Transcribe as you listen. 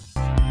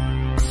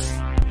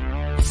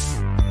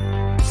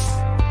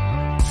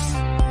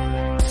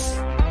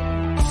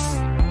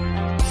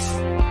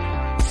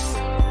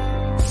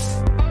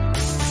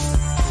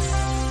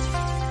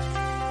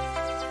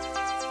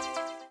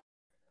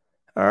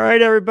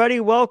right, everybody,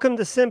 welcome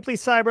to Simply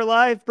Cyber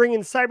Live,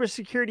 bringing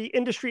cybersecurity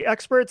industry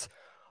experts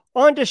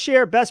on to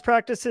share best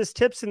practices,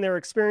 tips, and their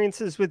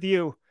experiences with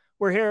you.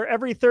 We're here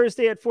every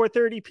Thursday at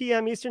 4:30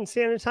 p.m. Eastern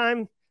Standard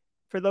Time.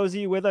 For those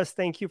of you with us,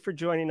 thank you for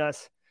joining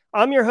us.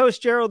 I'm your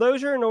host, Gerald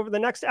Auger, and over the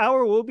next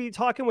hour, we'll be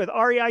talking with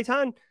Ari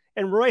Eitan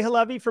and Roy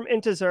Halevi from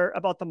Intezer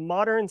about the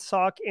modern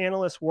SOC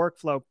analyst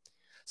workflow.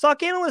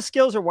 SOC analyst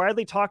skills are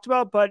widely talked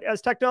about, but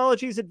as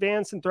technologies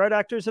advance and threat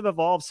actors have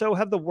evolved, so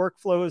have the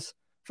workflows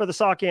for the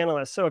SOC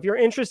analyst. So if you're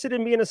interested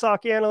in being a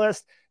SOC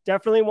analyst,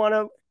 definitely want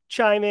to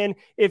chime in.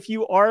 If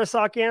you are a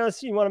SOC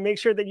analyst, you want to make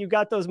sure that you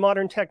got those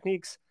modern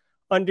techniques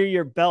under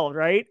your belt,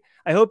 right?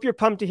 I hope you're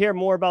pumped to hear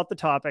more about the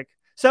topic.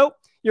 So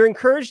you're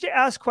encouraged to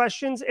ask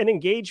questions and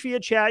engage via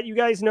chat. You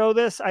guys know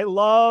this. I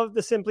love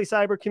the Simply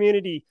Cyber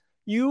community.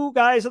 You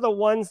guys are the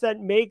ones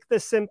that make the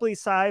Simply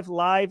Cyber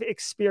live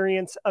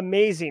experience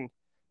amazing.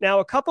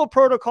 Now, a couple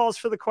protocols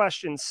for the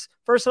questions.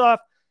 First off,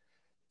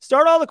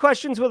 start all the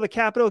questions with a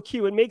capital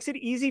Q. It makes it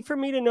easy for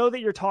me to know that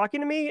you're talking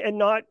to me and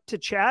not to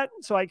chat,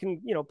 so I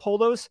can, pull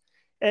those.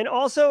 And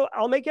also,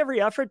 I'll make every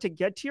effort to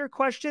get to your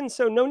question,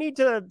 so no need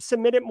to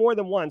submit it more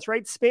than once,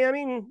 right?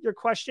 Spamming your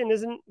question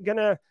isn't going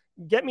to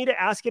get me to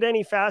ask it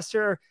any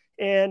faster,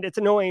 and it's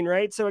annoying,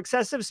 right? So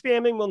excessive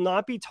spamming will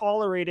not be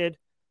tolerated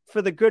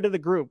for the good of the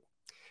group.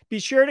 Be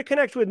sure to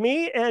connect with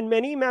me and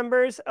many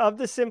members of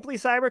the Simply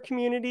Cyber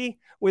community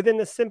within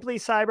the Simply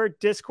Cyber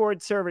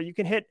Discord server. You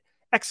can hit !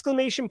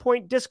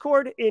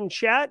 Discord in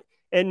chat,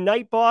 and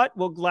Nightbot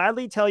will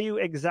gladly tell you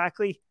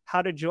exactly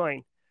how to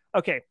join.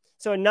 Okay,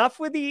 so enough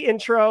with the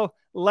intro.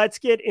 Let's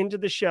get into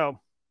the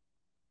show.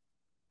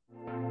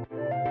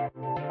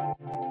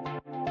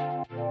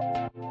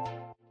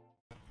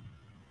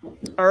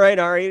 All right,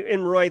 Ari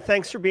and Roy,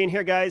 thanks for being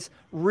here, guys.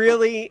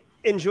 Really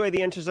enjoy the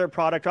Intezer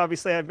product.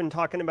 Obviously, I've been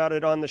talking about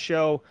it on the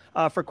show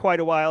for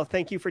quite a while.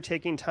 Thank you for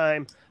taking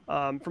time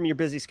from your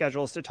busy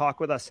schedules to talk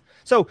with us.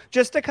 So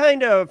just to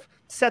kind of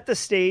set the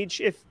stage,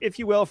 if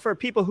you will, for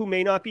people who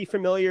may not be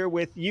familiar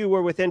with you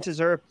or with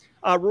Intezer,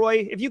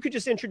 Roy, if you could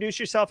just introduce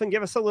yourself and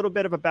give us a little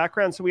bit of a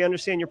background so we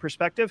understand your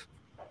perspective.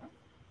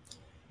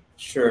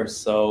 Sure.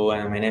 So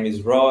my name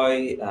is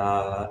Roy,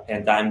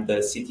 and I'm the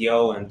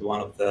CTO and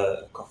one of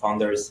the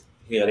co-founders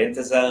here at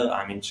Intezer.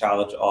 I'm in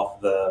charge of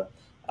the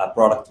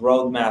product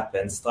roadmap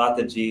and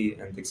strategy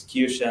and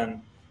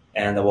execution,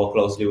 and I work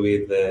closely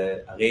with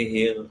Ari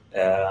here,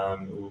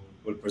 who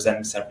will present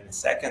himself in a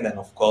second. And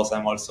of course,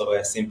 I'm also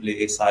a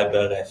Simply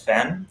Cyber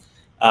fan.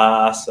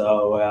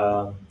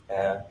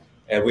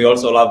 We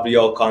also love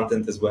your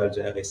content as well,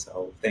 Jerry.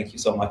 So thank you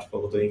so much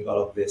for doing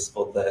all of this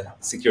for the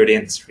security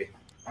industry.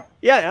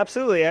 Yeah,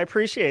 absolutely. I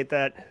appreciate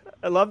that.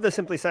 I love the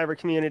Simply Cyber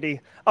community.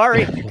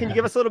 Ari, can you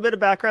give us a little bit of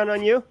background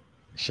on you?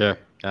 Sure.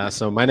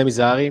 So my name is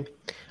Ari.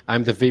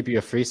 I'm the VP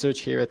of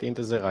Research here at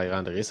Intezer. I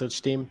run the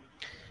research team.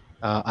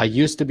 I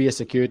used to be a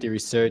security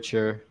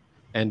researcher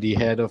and the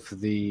head of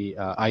the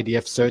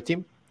IDF CERT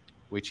team,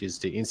 which is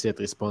the incident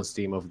response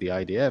team of the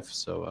IDF.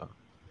 So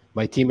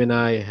my team and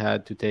I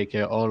had to take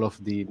care of all of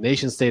the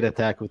nation-state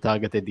attack who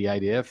targeted the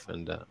IDF.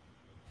 And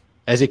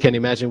as you can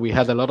imagine, we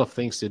had a lot of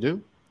things to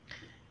do.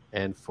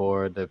 And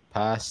for the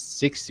past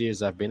 6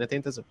 years, I've been at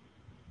Intezer.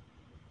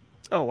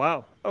 Oh,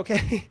 wow.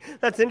 Okay.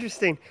 That's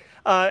interesting.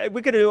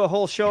 We could do a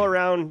whole show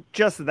around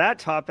just that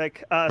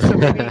topic.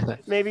 So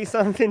maybe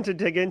something to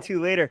dig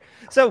into later.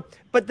 So,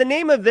 but the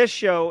name of this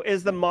show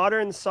is the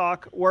Modern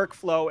SOC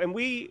Workflow. And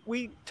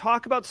we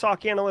talk about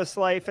SOC analyst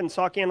life and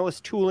SOC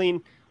analyst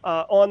tooling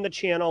on the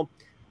channel.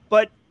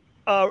 But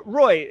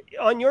Roy,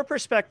 on your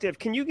perspective,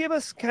 can you give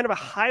us kind of a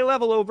high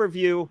level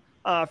overview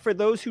for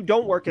those who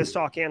don't work as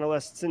SOC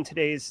analysts in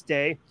today's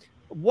day?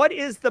 What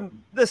is the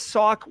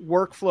SOC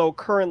workflow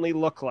currently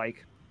look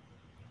like?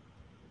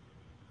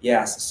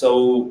 Yes.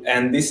 So,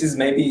 and this is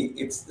maybe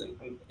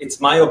it's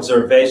my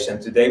observation.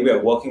 Today we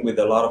are working with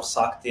a lot of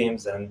SOC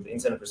teams and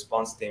incident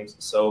response teams.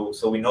 So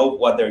we know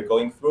what they're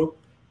going through,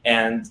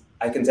 and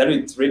I can tell you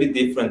it's really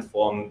different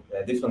from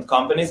different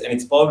companies, and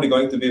it's probably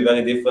going to be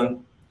very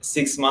different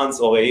 6 months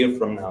or a year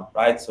from now,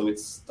 right? So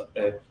it's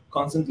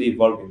constantly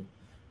evolving.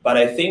 But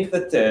I think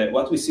that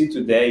what we see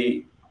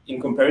today,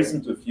 in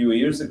comparison to a few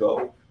years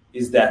ago,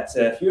 is that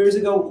a few years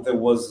ago there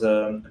was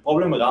a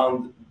problem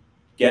around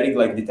getting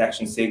like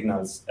detection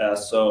signals.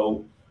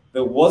 So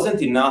there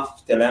wasn't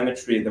enough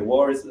telemetry. There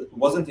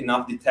wasn't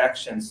enough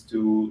detections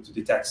to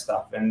detect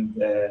stuff, and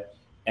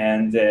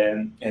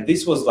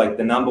this was like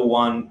the number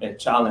one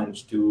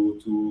challenge to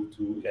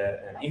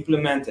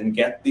implement and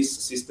get these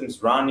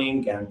systems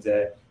running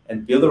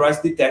and build the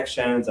right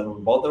detections and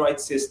onboard the right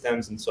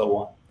systems and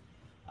so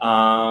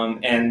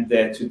on.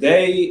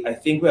 Today, I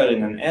think we are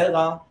in an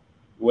era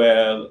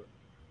where,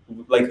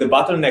 like, the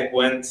bottleneck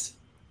went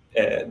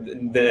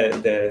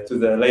to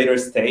the later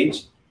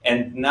stage,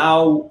 and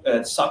now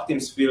SOC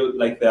teams feel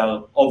like they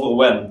are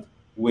overwhelmed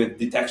with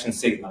detection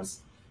signals.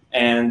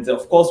 And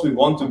of course, we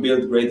want to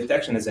build great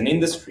detection as an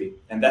industry,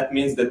 and that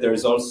means that there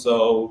is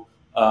also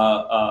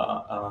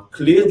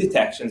clear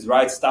detections,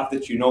 right? Stuff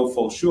that you know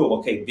for sure.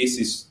 Okay, this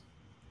is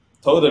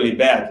totally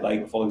bad.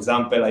 Like, for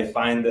example, I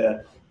find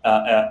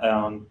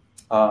a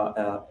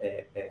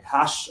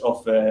hash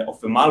of a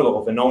malware,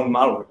 of a known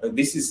malware.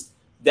 This is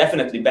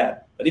definitely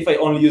bad. But if I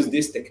only use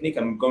this technique,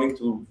 I'm going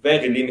to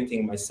very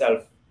limiting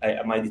myself,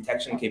 my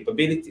detection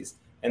capabilities.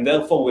 And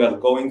therefore, we are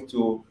going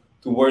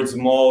towards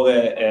more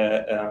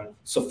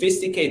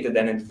sophisticated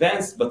and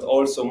advanced, but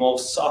also more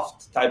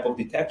soft type of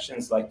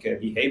detections like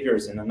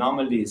behaviors and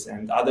anomalies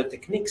and other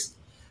techniques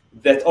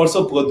that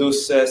also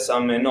produce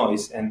some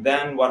noise. And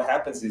then what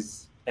happens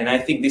is, and I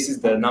think this is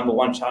the number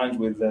one challenge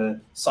with the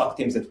SOC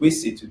teams that we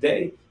see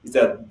today, is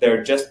that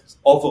they're just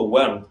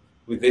overwhelmed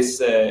with this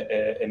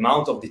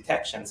amount of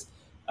detections.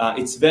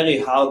 It's very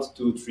hard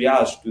to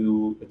triage,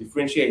 to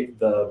differentiate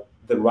the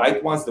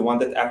right ones, the ones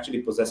that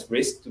actually possess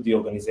risk to the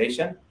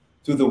organization,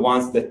 to the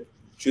ones that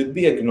should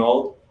be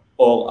ignored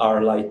or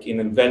are like in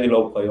a very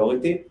low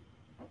priority.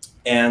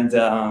 And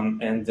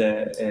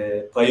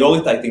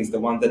prioritizing is the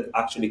one that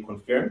actually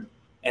confirmed.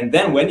 And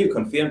then when you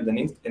confirm an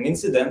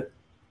incident,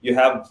 you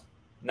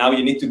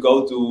need to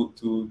go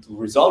to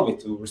resolve it,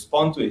 to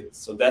respond to it.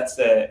 So that's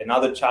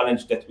another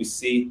challenge that we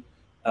see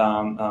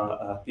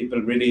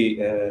people really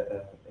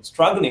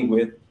struggling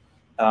with.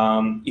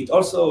 It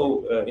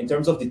also, in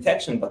terms of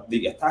detection, but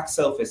the attack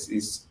surface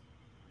is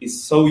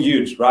so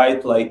huge,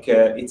 right? Like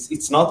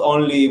it's not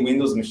only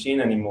Windows machine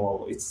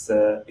anymore. It's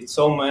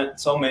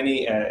so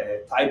many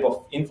type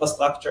of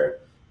infrastructure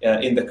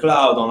in the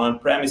cloud, on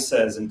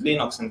premises, and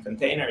Linux and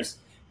containers,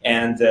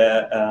 and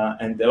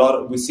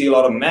we see a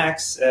lot of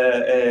Macs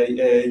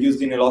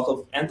used in a lot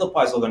of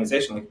enterprise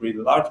organizations, like really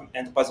large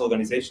enterprise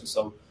organizations.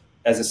 So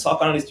as a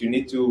SOC analyst, you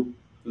need to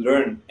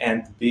learn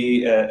and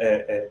be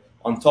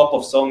on top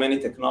of so many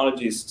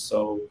technologies.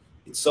 So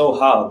it's so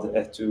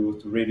hard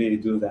to really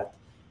do that.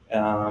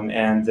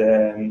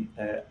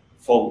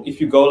 For if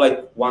you go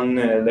like one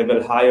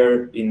level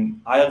higher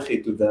in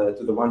hierarchy to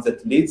the ones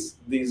that leads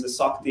these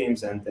SOC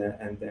teams and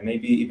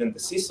maybe even the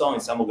CISO in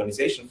some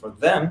organization, for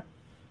them,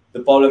 the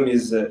problem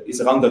is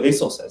around the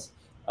resources.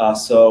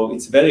 So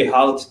it's very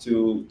hard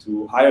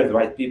to hire the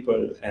right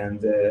people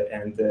and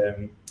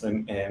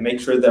make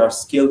sure they are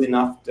skilled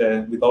enough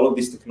with all of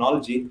this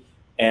technology.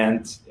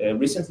 And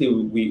recently,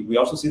 we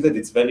also see that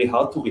it's very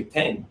hard to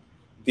retain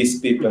these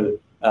people.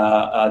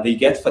 They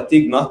get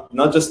fatigue,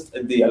 not just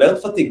the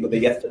alert fatigue, but they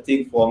get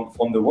fatigue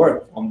from the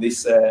work, from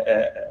this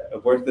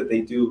work that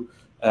they do.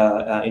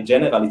 In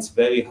general, it's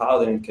very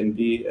hard and it can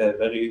be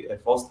very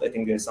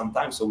frustrating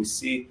sometimes. So we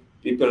see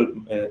people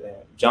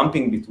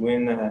jumping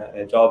between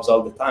jobs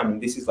all the time,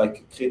 and this is like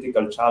a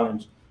critical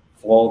challenge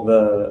for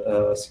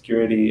the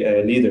security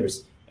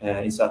leaders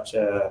in such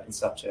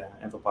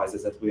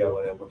enterprises that we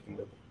are working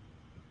with.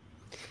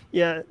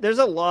 Yeah, there's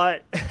a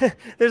lot.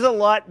 There's a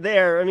lot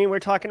there. I mean, we're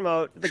talking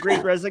about the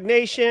Great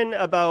Resignation,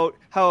 about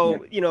how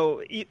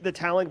the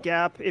talent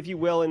gap, if you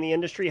will, in the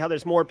industry, how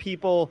there's more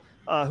people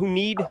who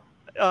need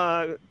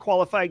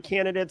qualified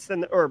candidates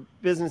or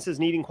businesses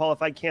needing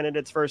qualified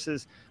candidates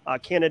versus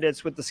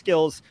candidates with the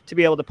skills to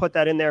be able to put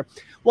that in there.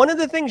 One of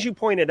the things you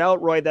pointed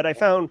out, Roy, that I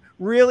found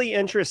really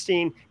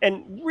interesting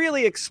and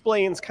really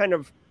explains kind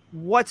of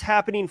what's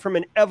happening from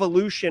an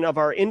evolution of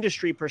our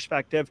industry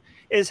perspective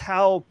is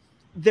how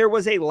there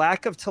was a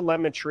lack of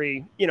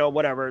telemetry,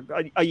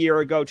 a year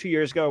ago, 2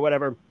 years ago,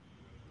 whatever.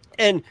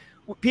 And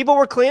people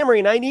were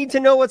clamoring, I need to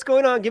know what's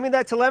going on. Give me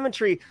that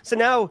telemetry. So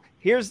now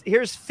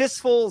here's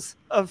fistfuls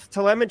of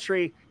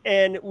telemetry,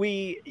 and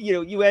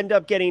you end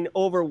up getting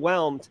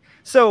overwhelmed.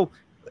 So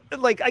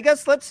I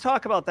guess let's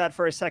talk about that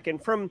for a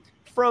second. From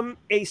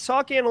a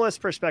SOC analyst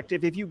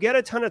perspective, if you get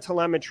a ton of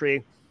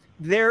telemetry,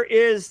 there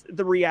is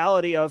the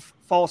reality of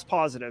false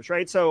positives,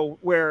 right? So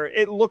where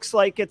it looks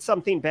like it's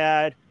something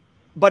bad,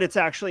 but it's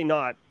actually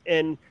not.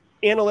 And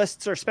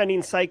analysts are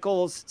spending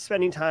cycles,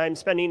 spending time,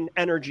 spending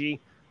energy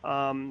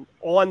on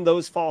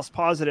those false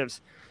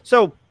positives.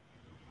 So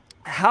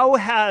how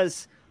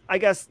has, I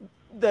guess,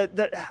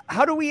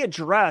 how do we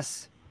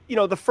address,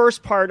 the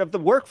first part of the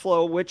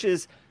workflow, which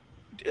is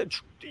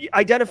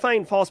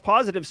identifying false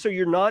positives so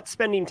you're not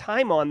spending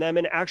time on them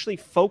and actually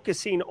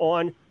focusing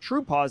on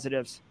true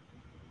positives?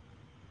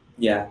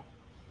 Yeah.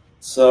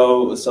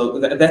 So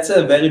that's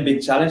a very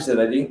big challenge that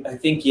I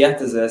think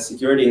yet as a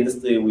security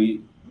industry,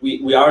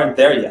 we aren't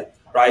there yet,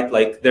 right?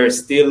 Like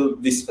there's still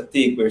this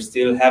fatigue. We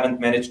still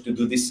haven't managed to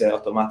do this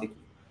automatically.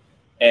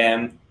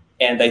 And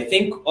I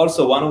think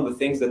also one of the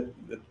things that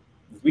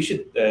we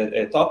should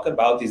talk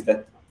about is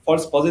that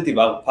false positives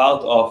are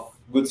part of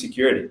good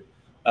security.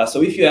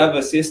 So if you have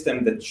a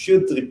system that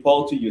should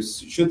report to you,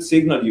 should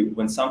signal you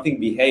when something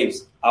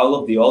behaves out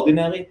of the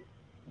ordinary,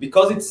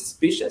 because it's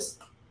suspicious,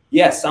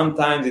 yes,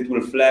 sometimes it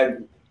will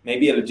flag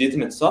maybe a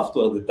legitimate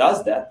software that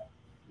does that,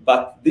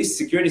 but this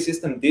security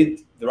system did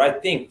the right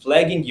thing,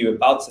 flagging you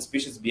about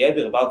suspicious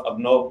behavior, about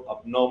abnormal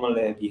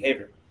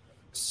behavior.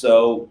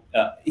 So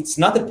it's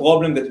not a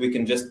problem that we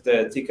can just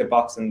tick a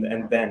box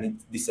and then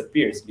it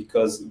disappears,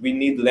 because we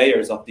need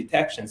layers of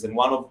detections, and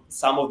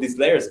some of these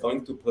layers are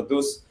going to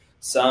produce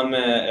some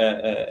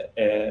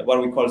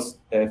what we call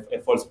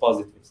false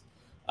positives,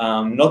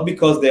 not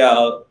because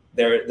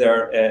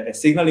they're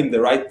signaling the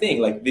right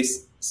thing, like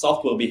this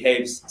software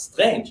behaves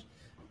strange,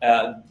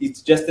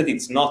 It's just that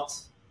it's not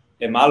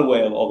a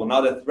malware or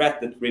another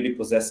threat that really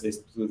poses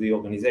risk to the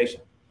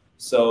organization.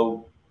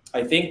 So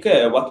I think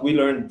what we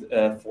learned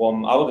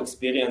from our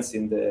experience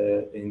in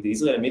the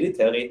Israeli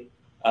military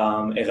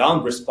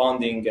around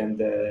responding and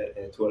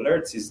to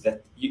alerts is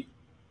that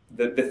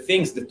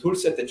the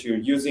toolset that you're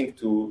using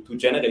to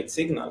generate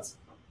signals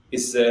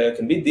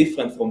can be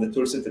different from the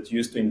toolset that you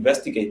use to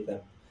investigate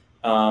them.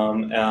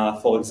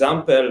 For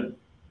example,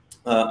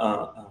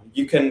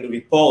 you can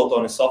report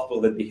on a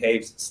software that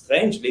behaves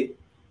strangely,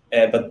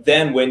 but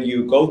then when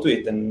you go to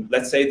it, and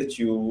let's say that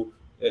you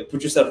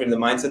put yourself in the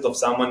mindset of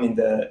someone in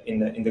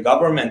the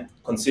government,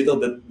 consider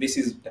that this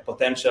is a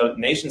potential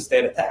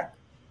nation-state attack,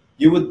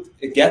 you would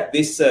get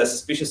this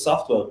suspicious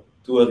software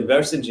to a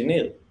reverse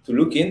engineer to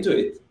look into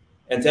it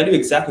and tell you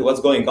exactly what's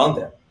going on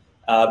there,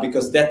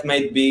 because that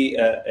might be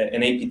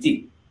an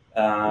APT,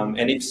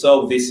 and if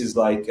so, this is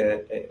like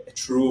a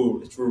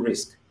true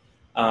risk.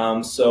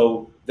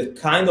 So the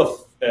kind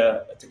of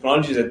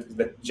technology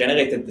that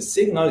generated the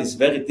signal is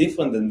very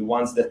different than the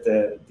ones that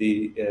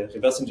the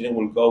reverse engineer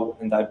will go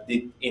and dive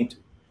deep into.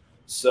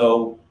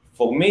 So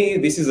for me,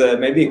 this is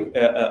maybe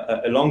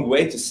a long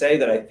way to say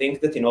that I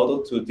think that in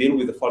order to deal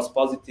with the false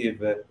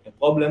positive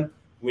problem,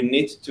 we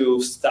need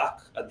to stack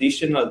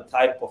additional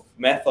type of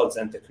methods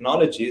and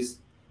technologies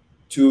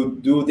to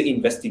do the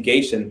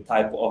investigation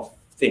type of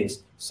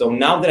things. So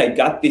now that I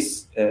got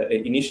this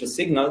initial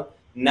signal,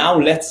 now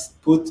let's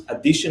put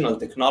additional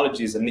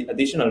technologies and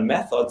additional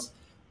methods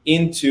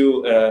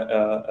into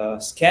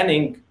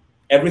scanning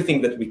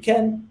everything that we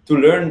can to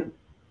learn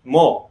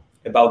more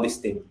about this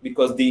thing,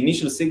 because the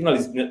initial signal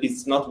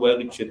is not where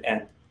it should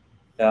end.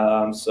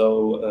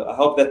 So I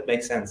hope that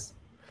makes sense.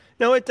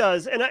 No, it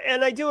does.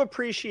 And I do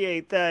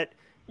appreciate that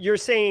you're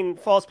saying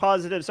false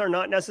positives are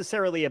not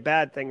necessarily a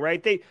bad thing,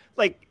 right?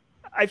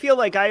 I feel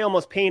like I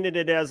almost painted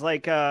it as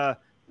like,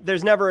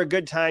 there's never a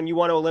good time. You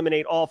want to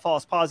eliminate all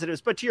false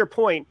positives. But to your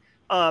point,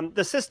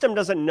 the system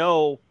doesn't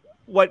know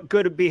what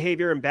good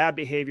behavior and bad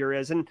behavior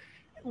is. And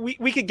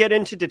we could get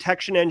into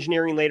detection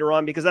engineering later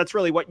on, because that's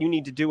really what you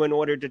need to do in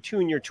order to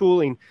tune your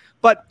tooling.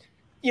 But,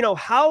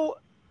 so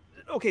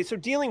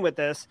dealing with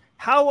this,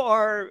 how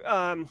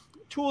are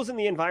tools in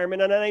the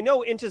environment, and I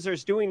know Intezer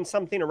is doing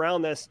something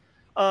around this,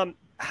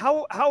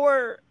 how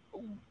are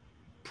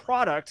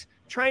product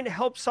trying to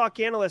help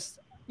SOC analysts,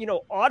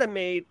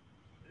 automate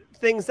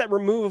things that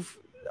remove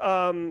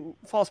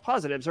false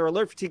positives or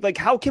alert fatigue? Like,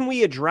 how can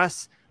we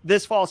address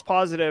this false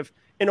positive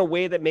in a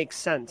way that makes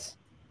sense?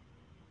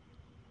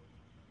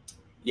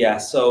 Yeah,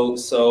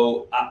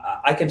 so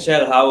I can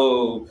share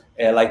how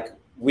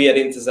we at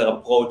Intezer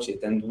approach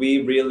it, and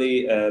we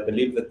really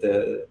believe that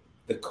the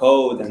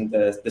code and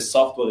the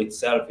software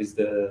itself is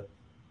the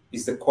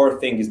core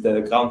thing, is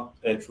the ground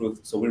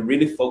truth. So we're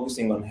really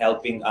focusing on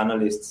helping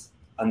analysts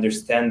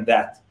understand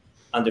that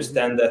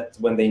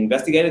when they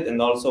investigate it,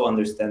 and also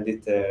understand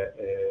it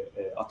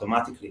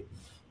automatically.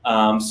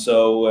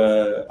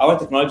 So our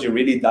technology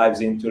really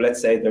dives into,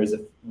 let's say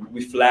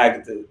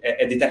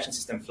a detection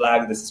system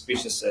flagged the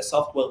suspicious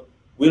software.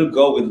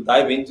 We'll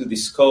dive into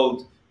this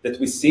code that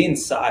we see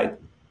inside,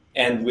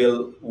 and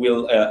we'll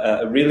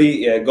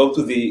really go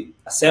to the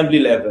assembly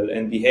level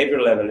and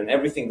behavior level and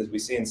everything that we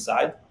see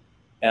inside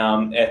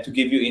to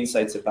give you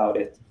insights about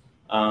it.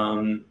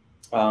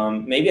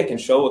 Maybe I can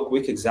show a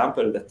quick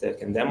example that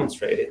can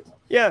demonstrate it.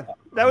 Yeah,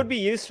 that would be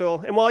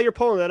useful. And while you're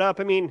pulling that up,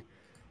 I mean,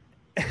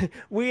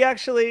 we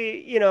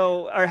actually,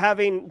 are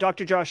having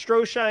Dr. Josh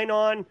Stroshine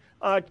on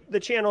the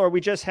channel, or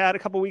we just had a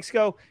couple of weeks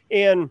ago.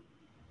 And,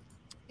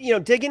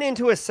 digging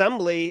into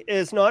assembly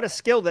is not a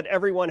skill that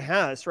everyone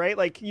has, right?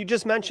 Like you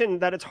just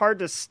mentioned that it's hard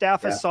to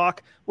staff a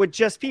SOC with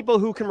just people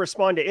who can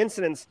respond to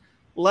incidents,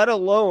 let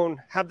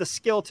alone have the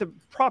skill to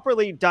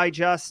properly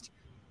digest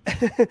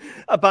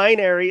a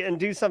binary and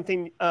do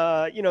something,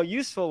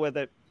 useful with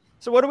it.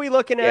 So what are we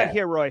looking at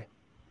here, Roy?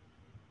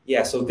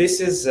 Yeah, so this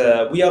is,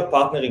 we are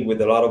partnering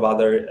with a lot of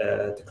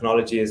other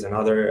technologies and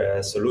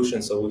other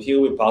solutions. So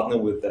here we partner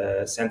with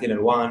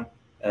SentinelOne,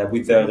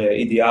 with their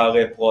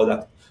EDR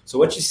product. So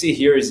what you see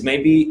here is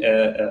maybe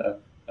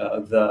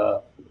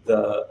the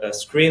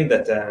screen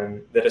that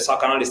a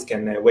SOC analyst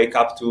can wake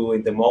up to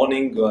in the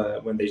morning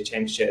when they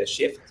change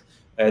shift.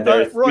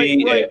 There are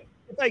three. Roy,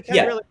 if I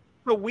can really,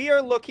 so we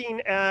are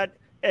looking at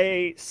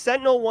a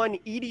SentinelOne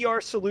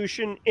EDR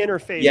solution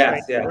interface,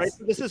 right?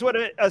 So this is what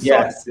a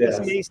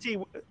SOC may see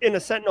in a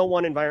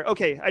SentinelOne environment.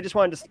 Okay, I just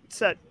wanted to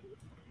set.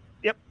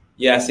 Yep.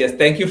 Yes.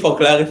 Thank you for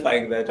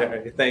clarifying that,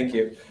 Jeremy. Thank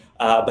you.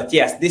 But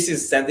yes, this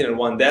is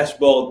SentinelOne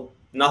dashboard.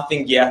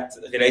 Nothing yet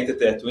related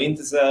to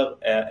Intezer,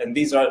 and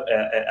these are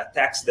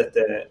attacks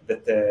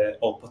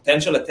or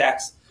potential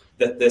attacks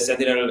that the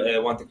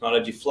SentinelOne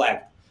technology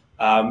flagged.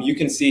 You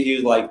can see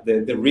here like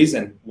the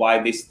reason why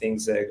these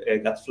things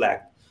got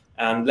flagged.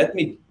 And let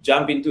me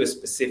jump into a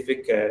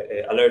specific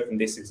alert in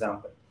this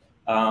example.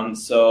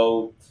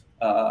 So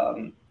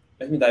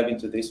let me dive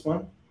into this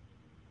one.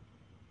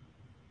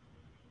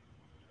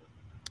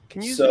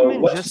 Can you zoom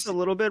in just a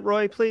little bit,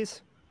 Roy,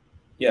 please?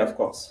 Yeah, of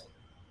course.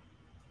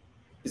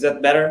 Is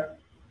that better?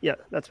 Yeah,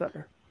 that's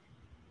better.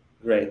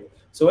 Great.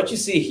 So what you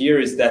see here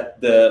is that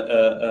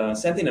the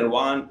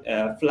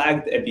Sentinel-1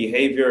 flagged a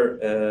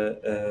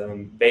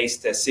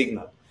behavior-based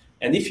signal.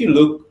 And if you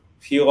look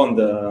here on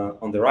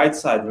the right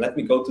side, let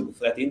me go to the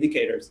threat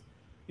indicators,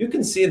 you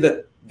can see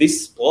that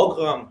this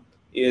program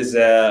is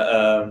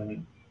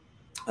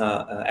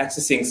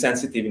accessing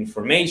sensitive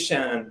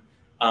information,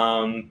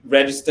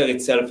 register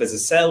itself as a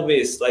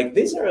service. Like,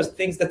 these are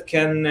things that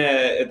can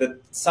that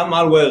some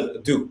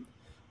malware do.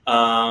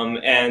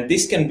 And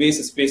this can be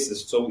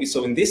suspicious.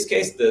 So in this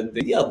case, the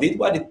DDR did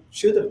what it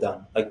should have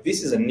done. Like,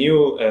 this is a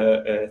new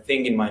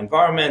thing in my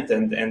environment,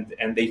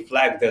 and they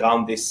flagged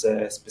around this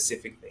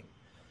specific thing.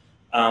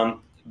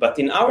 But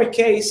in our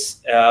case,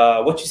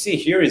 what you see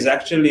here is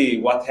actually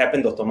what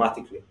happened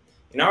automatically.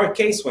 In our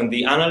case, when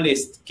the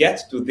analysts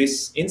get to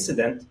this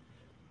incident,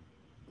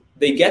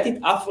 they get it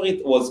after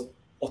it was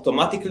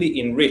automatically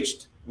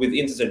enriched with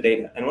integer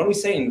data. And when we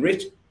say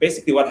enriched,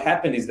 basically what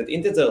happened is that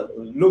integer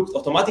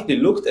automatically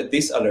looked at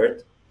this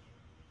alert,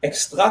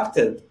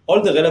 extracted all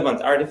the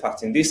relevant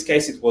artifacts. In this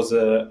case, it was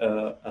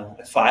a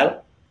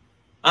file,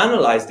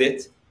 analyzed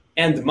it,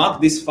 and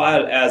marked this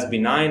file as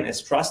benign,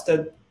 as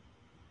trusted,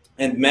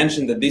 and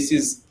mentioned that this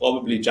is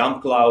probably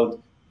JumpCloud,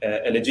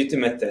 a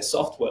legitimate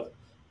software.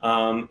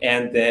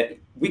 And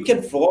we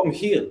can from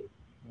here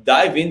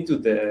dive into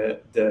the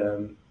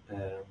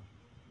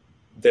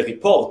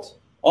report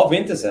of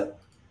Intezer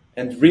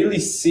and really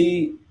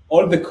see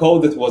all the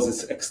code that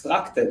was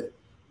extracted.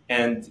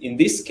 And in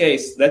this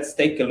case, let's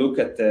take a look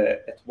at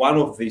one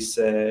of these,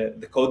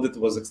 the code that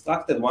was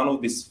extracted, one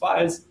of these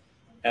files,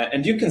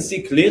 and you can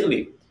see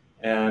clearly,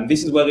 and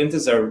this is where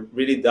Intezer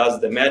really does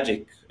the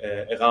magic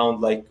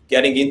around like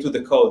getting into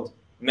the code,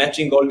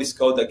 matching all this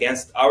code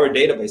against our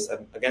database,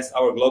 against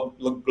our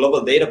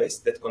global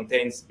database that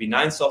contains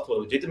benign software,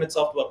 legitimate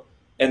software,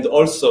 and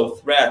also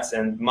threats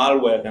and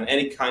malware and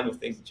any kind of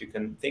things that you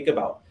can think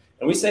about.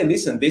 And we say,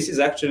 listen, this is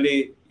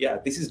actually,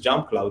 this is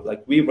JumpCloud.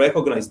 Like, we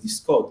recognize this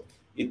code.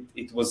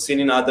 It was seen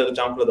in other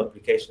JumpCloud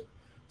applications.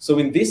 So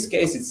in this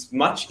case, it's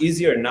much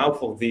easier now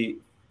for the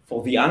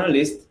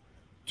analyst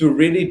to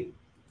really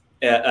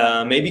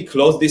maybe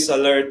close this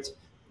alert,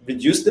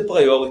 reduce the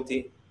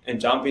priority, and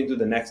jump into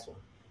the next one.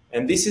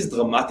 And this is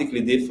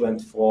dramatically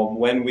different from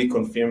when we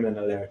confirm an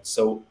alert.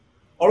 So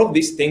all of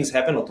these things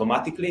happen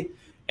automatically.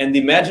 And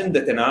imagine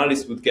that an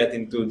analyst would get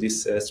into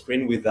this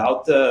screen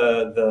without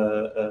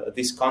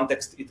this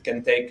context. It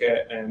can take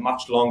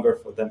much longer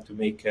for them to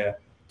make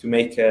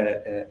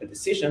a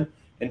decision.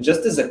 And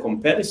just as a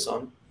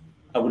comparison,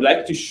 I would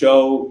like to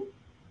show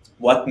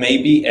what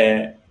maybe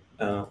a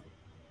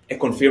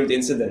confirmed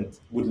incident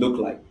would look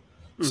like.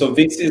 Mm-hmm. So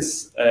this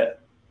is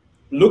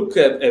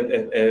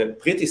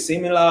pretty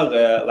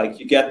similar. Like,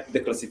 you get the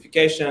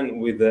classification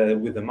with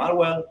the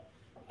malware,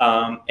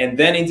 and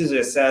then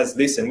Intezer says,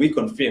 "Listen, we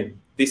confirm.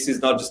 This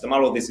is not just a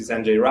malware. This is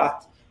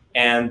NJ-RAT,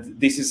 and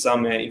this is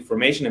some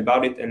information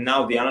about it." And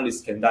now the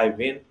analyst can dive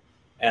in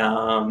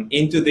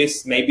into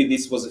this. Maybe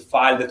this was a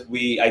file that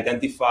we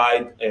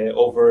identified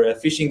over a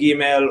phishing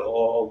email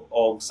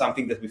or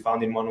something that we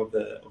found in one of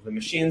the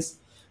machines.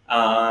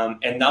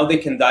 And now they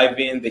can dive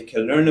in. They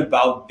can learn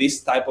about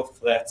this type of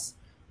threats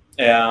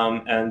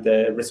and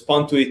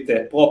respond to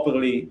it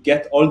properly.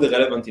 Get all the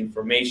relevant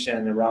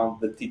information around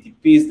the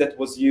TTPs that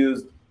was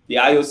used, the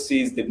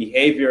IOCs, the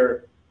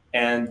behavior.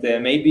 And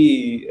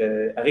maybe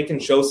Ari can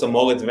show some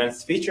more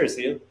advanced features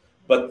here.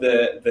 But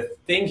the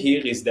thing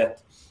here is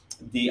that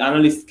the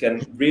analyst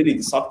can really,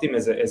 the SOC team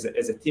as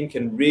a team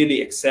can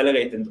really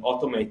accelerate and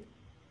automate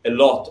a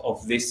lot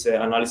of this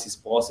analysis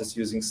process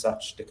using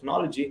such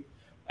technology,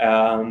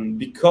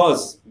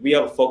 because we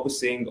are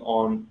focusing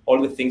on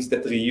all the things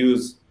that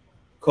reuse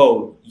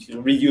code,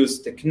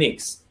 reuse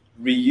techniques,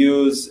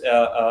 reuse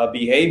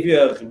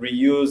behavior,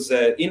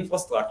 reuse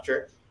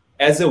infrastructure,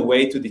 as a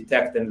way to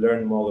detect and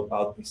learn more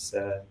about these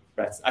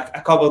threats. I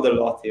covered a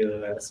lot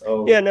here.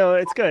 So yeah, no,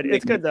 it's good.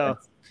 It's good though.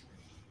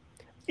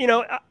 You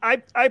know,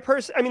 I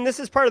mean, this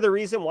is part of the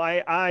reason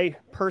why I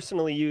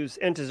personally use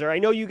Intezer. I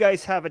know you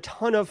guys have a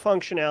ton of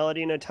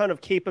functionality and a ton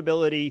of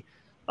capability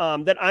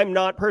that I'm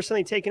not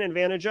personally taking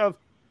advantage of,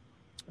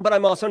 but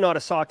I'm also not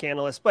a SOC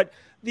analyst. But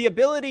the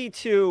ability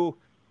to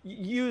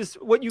use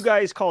what you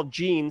guys call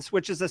genes,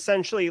 which is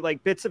essentially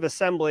like bits of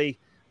assembly,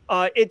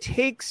 it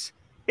takes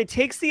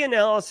the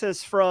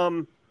analysis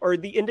from, or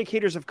the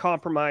indicators of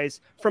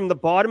compromise, from the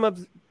bottom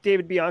of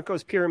David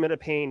Bianco's pyramid of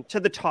pain to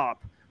the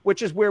top,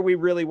 which is where we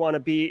really want to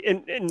be.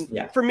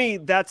 And for me,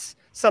 that's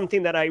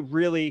something that I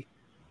really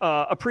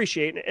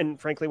appreciate, and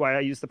frankly, why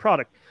I use the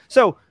product.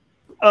 So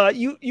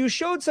you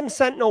showed some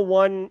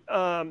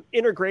Sentinel-1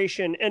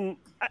 integration, and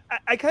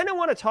I kind of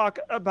want to talk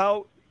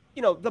about,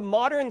 you know, the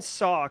modern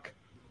SOC.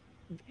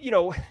 You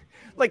know,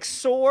 like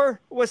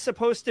SOAR was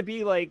supposed to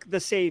be like the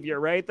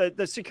savior, right?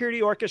 The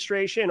security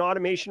orchestration,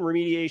 automation,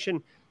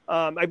 remediation.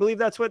 I believe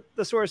that's what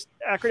the SOAR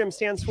acronym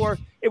stands for.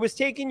 It was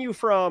taking you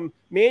from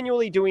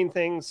manually doing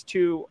things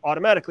to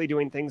automatically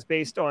doing things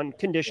based on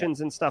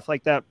conditions and stuff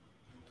like that.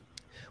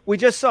 We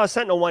just saw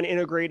Sentinel-1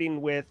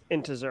 integrating with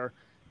Intezer.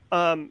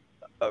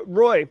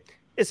 Roy,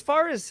 as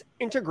far as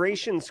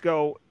integrations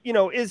go,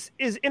 is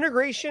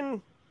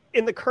integration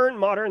in the current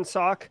modern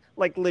SOC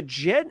like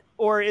legit,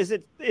 or is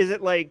it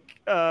like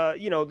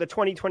the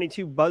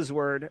 2022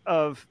 buzzword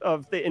of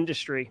the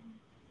industry?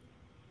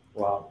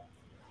 Wow.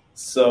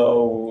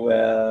 So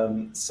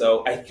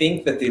I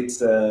think that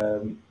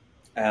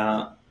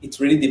it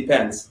really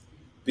depends,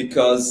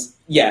 because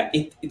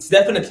it's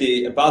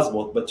definitely a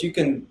buzzword, but you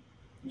can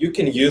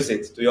use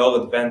it to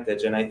your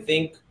advantage. And I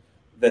think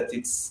that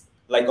it's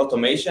like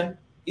automation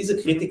is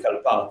a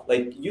critical part.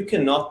 Like, you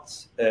cannot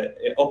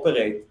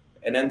operate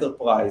an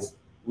enterprise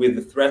with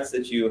the threats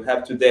that you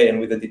have today and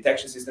with the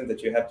detection system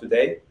that you have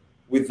today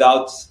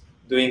without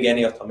doing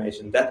any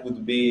automation. That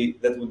would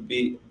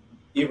be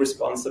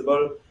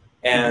irresponsible.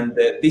 And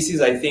this is,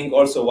 I think,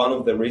 also one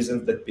of the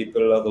reasons that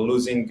people are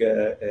losing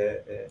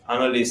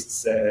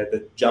analysts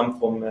that jump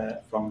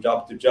from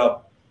job to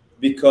job,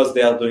 because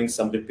they are doing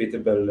some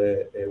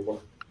repeatable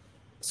work.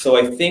 So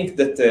I think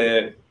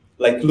that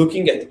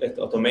looking at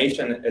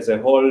automation as a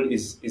whole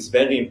is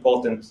very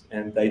important,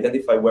 and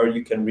identify where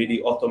you can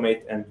really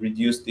automate and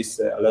reduce this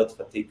alert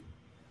fatigue.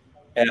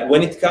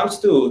 When it comes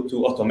to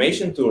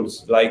automation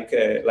tools like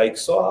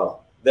SOAR,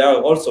 they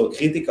are also a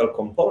critical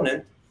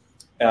component.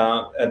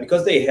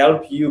 Because they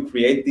help you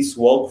create these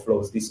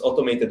workflows, these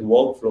automated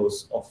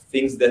workflows of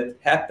things that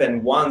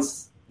happen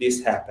once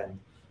this happened.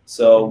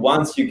 So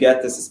once you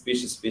get a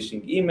suspicious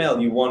phishing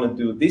email, you want to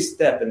do this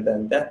step and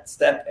then that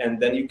step, and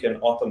then you can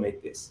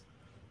automate this.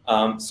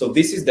 So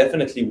this is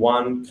definitely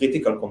one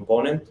critical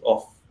component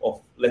of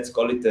let's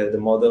call it the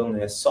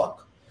modern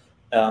SOC.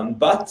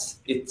 But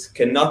it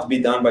cannot be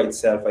done by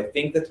itself. I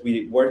think that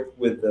we work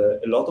with a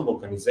lot of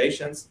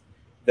organizations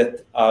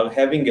that are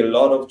having a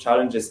lot of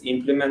challenges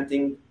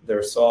implementing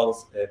their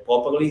SOARs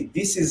properly.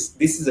 This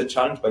is a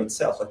challenge by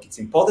itself. Like, it's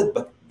important,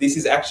 but this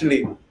is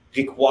actually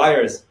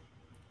requires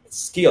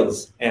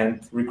skills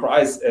and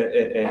requires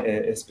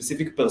a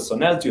specific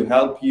personnel to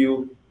help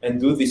you and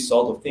do this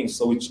sort of things.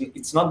 So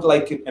it's not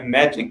like a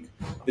magic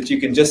that you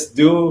can just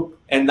do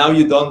and now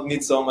you don't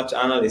need so much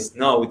analysts.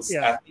 No,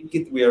 I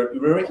think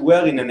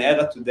we're in an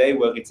era today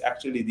where it's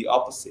actually the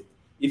opposite.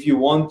 If you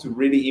want to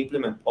really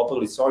implement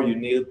properly SOAR, you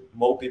need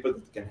more people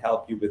that can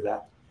help you with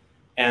that.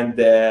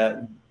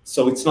 And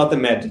so it's not a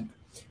magic.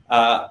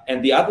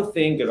 And the other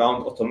thing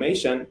around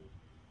automation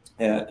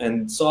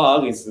and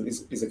SOAR is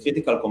a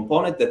critical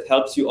component that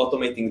helps you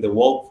automating the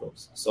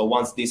workflows. So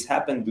once this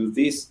happens, do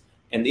this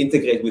and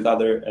integrate with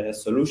other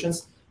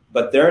solutions.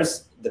 But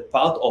there's the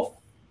part of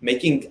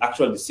making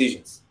actual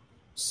decisions.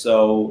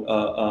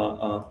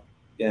 So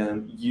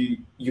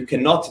you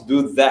cannot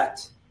do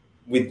that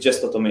with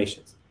just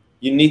automations.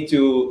 You need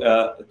to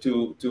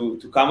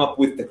come up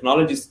with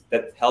technologies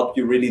that help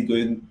you really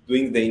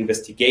doing the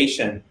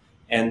investigation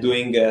and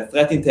doing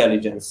threat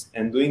intelligence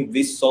and doing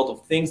these sort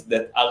of things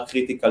that are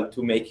critical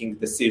to making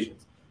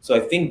decisions. So I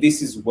think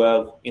this is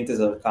where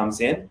Intezer comes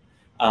in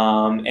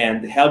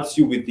and helps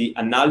you with the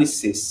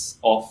analysis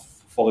of,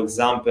 for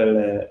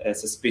example, a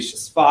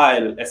suspicious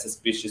file, a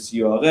suspicious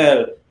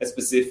URL, a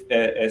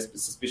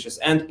suspicious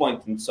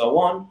endpoint, and so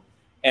on.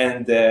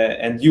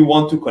 And you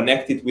want to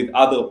connect it with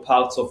other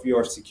parts of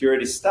your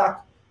security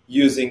stack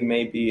using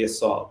maybe a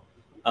SOAR.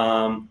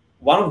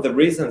 One of the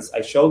reasons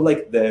I showed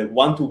like the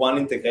one-to-one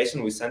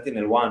integration with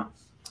Sentinel-1,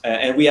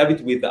 and we have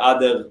it with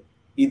other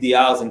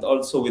EDRs and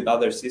also with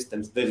other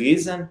systems. The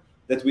reason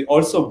that we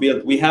also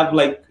build, we have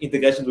like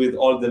integrations with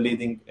all the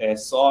leading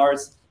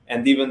SOARs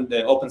and even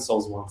the open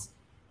source ones.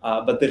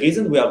 But the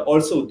reason we are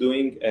also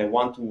doing a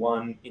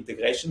one-to-one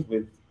integration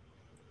with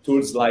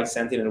tools like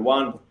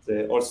Sentinel-1,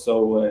 but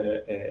also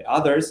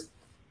others,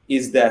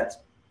 is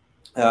that,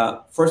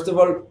 first of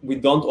all, we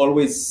don't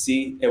always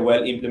see a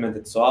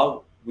well-implemented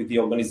SOAR with the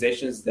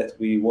organizations that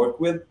we work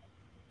with,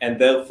 and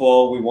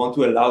therefore we want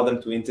to allow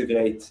them to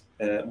integrate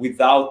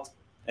without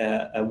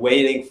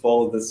waiting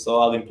for the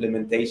SOAR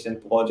implementation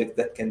project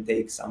that can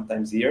take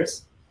sometimes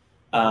years.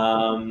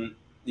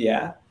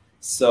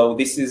 So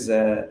this is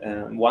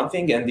one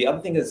thing, and the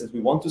other thing is that we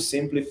want to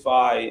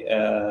simplify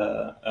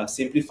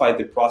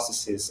the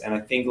processes. And I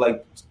think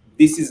like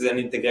this is an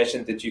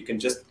integration that you can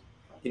just,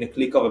 in a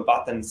click of a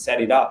button, set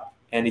it up,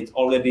 and it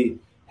already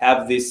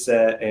have this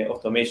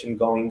automation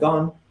going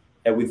on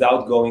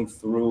without going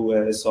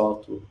through a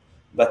SOAR tool.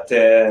 But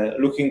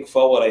looking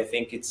forward, I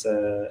think it's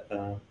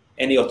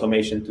any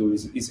automation tool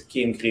is a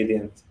key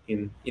ingredient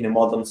in a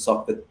modern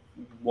SOC that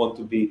want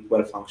to be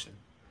well functioning.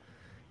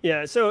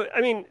 Yeah, so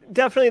I mean,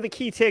 definitely the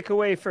key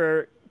takeaway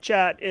for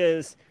chat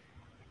is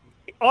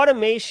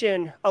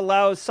automation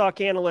allows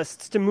SOC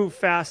analysts to move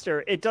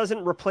faster. It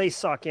doesn't replace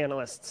SOC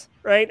analysts,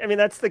 right? I mean,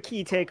 that's the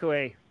key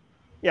takeaway.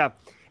 Yeah.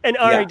 And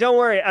Ari, don't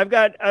worry, I've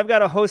got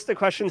a host of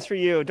questions for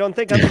you. Don't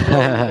think I'm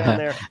down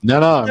there.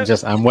 No,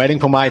 I'm waiting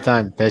for my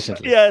time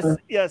patiently.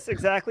 Yes,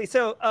 exactly.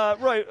 So,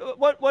 Roy,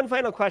 one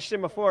final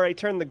question before I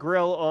turn the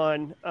grill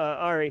on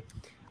Ari.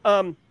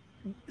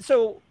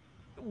 So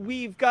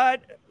we've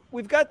got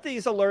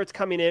these alerts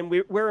coming in.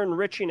 We're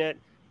enriching it.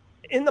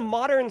 in the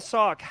modern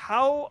SOC,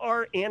 how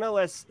are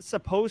analysts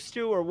supposed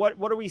to, or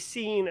what are we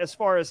seeing as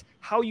far as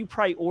how you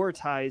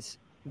prioritize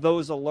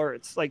those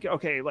alerts? Like,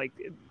 okay, like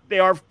they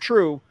are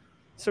true.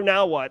 So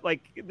now what?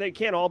 Like they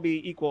can't all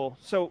be equal.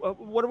 So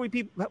what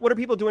are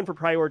people doing for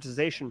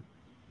prioritization?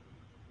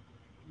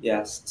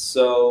 Yes.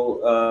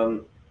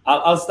 So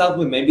I'll start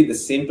with maybe the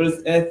simple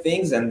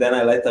things, and then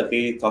I let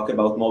Ari talk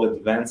about more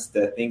advanced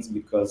things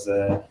because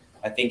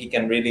I think he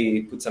can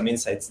really put some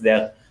insights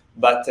there.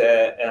 But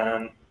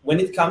when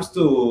it comes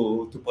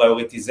to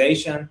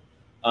prioritization,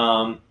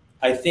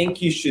 I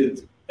think you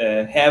should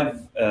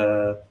have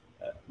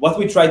what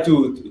we try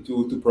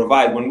to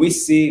provide when we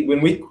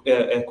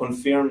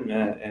confirm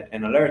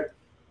an alert.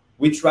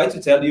 We try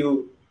to tell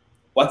you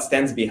what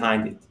stands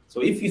behind it.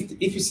 So if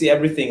you see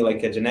everything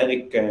like a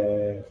generic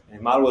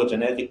malware,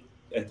 generic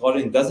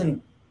Trojan, it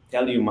doesn't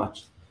tell you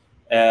much.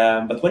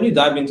 But when you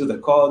dive into the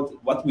code,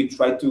 what we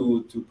try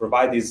to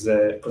provide is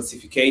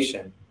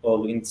classification,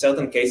 or in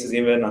certain cases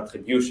even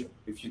attribution,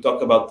 if you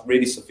talk about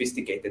really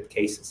sophisticated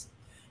cases.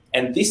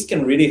 And this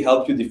can really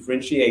help you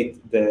differentiate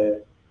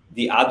the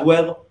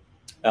adware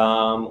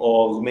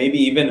or maybe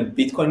even a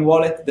Bitcoin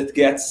wallet that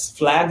gets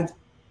flagged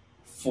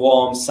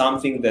from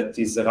something that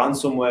is a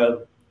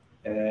ransomware,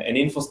 an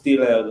info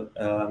stealer,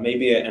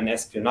 maybe an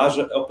espionage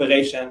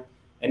operation.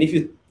 And if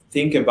you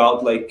think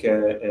about like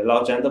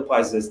large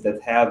enterprises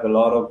that have a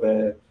lot of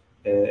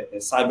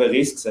cyber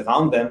risks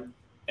around them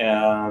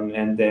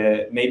and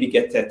maybe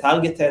get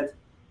targeted,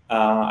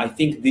 I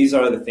think these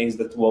are the things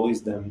that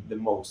worries them the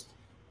most.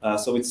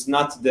 So it's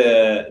not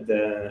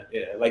the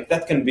like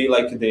that can be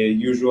like the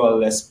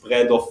usual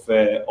spread of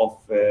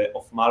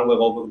malware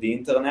over the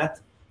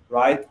internet,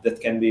 right? That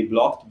can be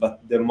blocked, but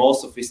the more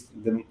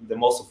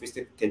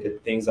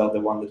sophisticated things are the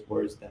one that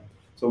worries them.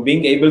 So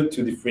being able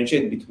to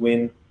differentiate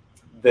between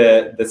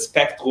the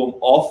spectrum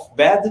of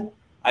bad,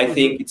 I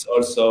think it's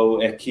also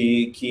a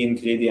key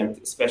ingredient,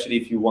 especially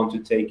if you want to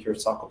take your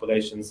SOC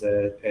operations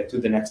to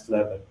the next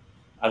level.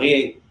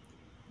 Ari,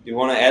 do you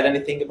want to add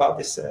anything about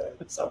this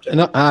subject?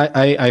 No,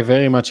 I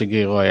very much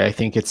agree, Roy. I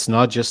think it's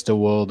not just a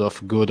world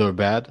of good or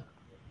bad,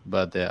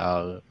 but there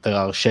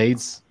are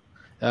shades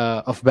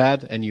of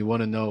bad, and you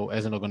want to know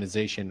as an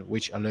organization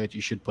which alert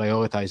you should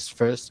prioritize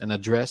first and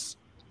address,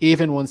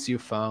 even once you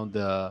found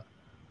the,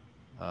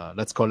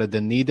 let's call it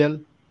the needle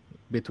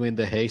between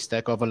the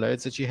haystack of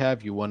alerts that you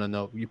have. You want to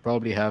know, you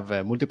probably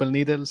have multiple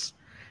needles,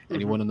 and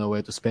you want to know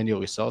where to spend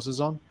your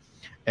resources on.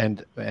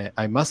 And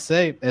I must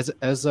say,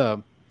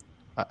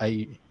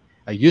 I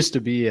used to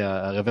be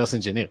a reverse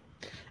engineer,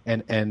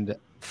 and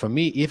for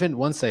me, even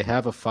once I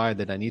have a file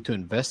that I need to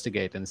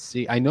investigate and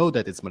see, I know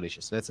that it's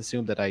malicious. Let's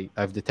assume that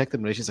I've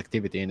detected malicious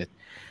activity in it.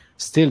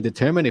 Still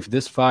determine if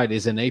this file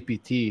is an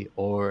APT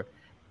or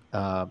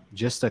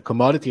just a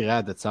commodity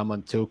RAD that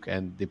someone took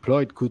and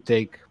deployed could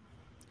take,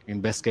 in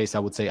best case, I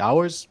would say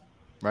hours,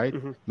 right?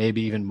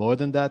 Maybe even more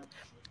than that.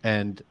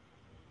 And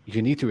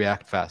you need to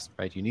react fast,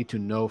 right? You need to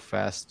know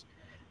fast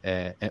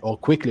or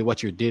quickly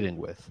what you're dealing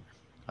with.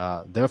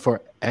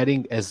 Therefore,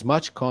 adding as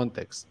much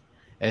context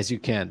as you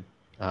can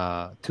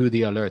to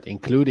the alert,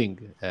 including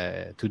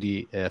to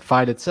the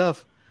file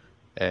itself,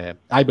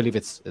 I believe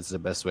it's the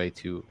best way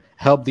to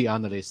help the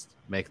analyst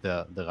make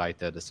the right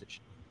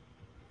decision.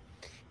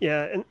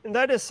 Yeah, and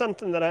that is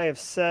something that I have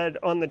said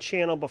on the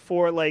channel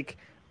before. Like,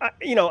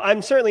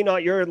 I'm certainly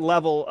not your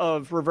level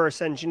of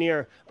reverse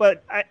engineer,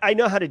 but I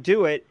know how to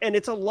do it, and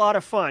it's a lot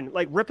of fun.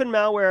 Like, ripping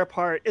malware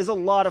apart is a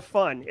lot of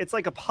fun. It's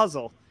like a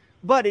puzzle.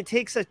 But it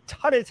takes a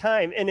ton of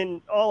time. And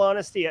in all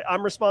honesty,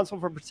 I'm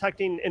responsible for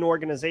protecting an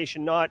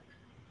organization, not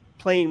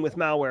playing with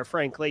malware,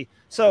 frankly.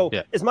 So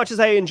as much as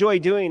I enjoy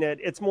doing it,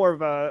 it's more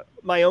of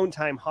my own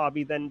time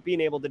hobby than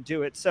being able to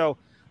do it. So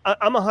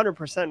I'm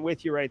 100%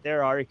 with you right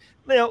there, Ari.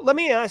 Now, let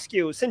me ask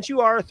you, since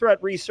you are a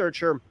threat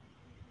researcher,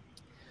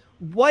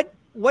 what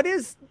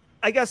is,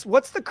 I guess,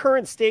 what's the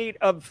current state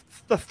of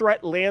the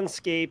threat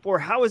landscape, or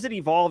how has it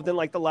evolved in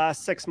like the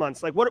last 6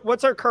 months? Like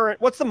what's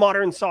the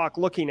modern SOC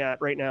looking at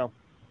right now?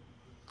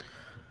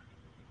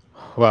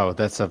 Wow,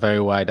 that's a very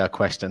wide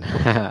question.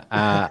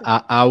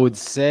 I would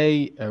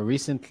say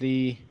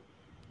recently,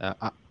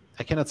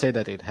 I cannot say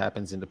that it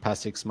happens in the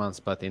past 6 months,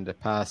 but in the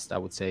past, I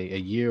would say a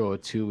year or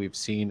two, we've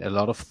seen a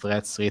lot of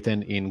threats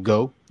written in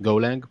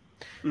Golang,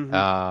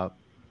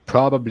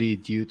 probably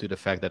due to the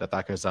fact that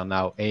attackers are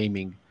now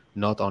aiming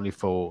not only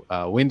for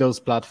Windows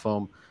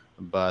platform,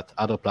 but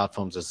other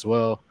platforms as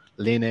well,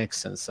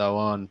 Linux and so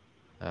on,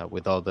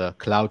 with all the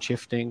cloud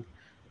shifting.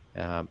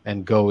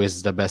 And Go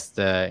is the best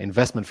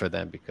investment for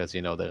them because,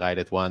 they write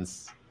it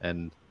once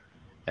and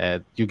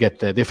you get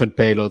different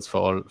payloads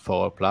for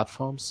all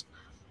platforms.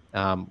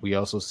 We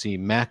also see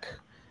Mac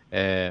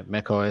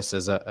OS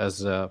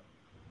as a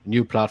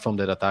new platform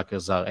that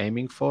attackers are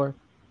aiming for.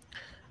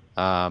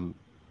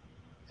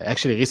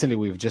 Actually, recently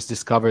we've just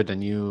discovered a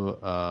new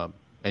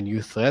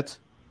threat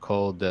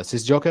called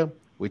SysJoker,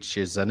 which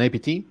is an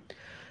APT.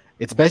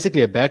 It's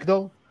basically a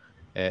backdoor.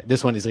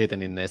 This one is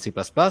written in C++,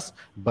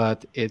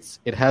 but it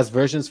has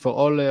versions for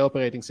all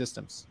operating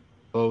systems,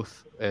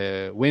 both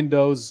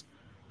Windows,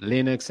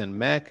 Linux and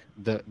Mac,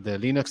 the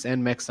Linux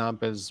and Mac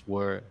samples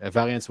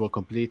variants were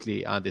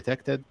completely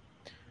undetected.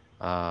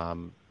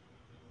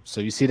 So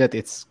you see that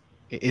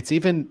it's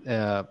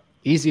even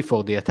easy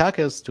for the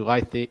attackers to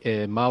write the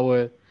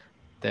malware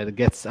that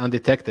gets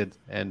undetected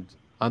and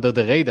under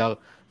the radar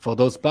for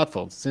those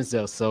platforms, since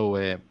they're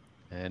so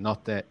they're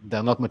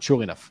not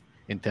mature enough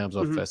in terms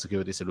of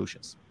security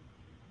solutions.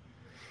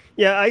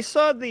 Yeah, I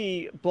saw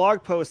the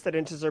blog post that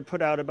Intezer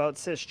put out about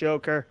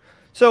SysJoker.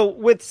 So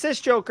with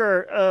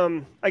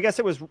SysJoker, I guess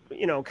it was,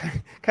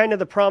 kind of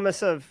the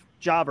promise of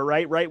Java,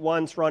 right? Write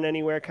once, run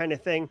anywhere kind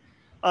of thing.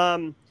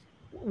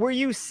 Were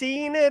you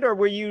seeing it, or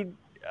were you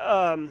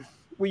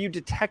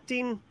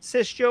detecting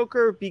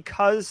SysJoker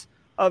because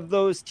of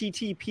those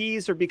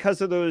TTPs or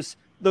because of those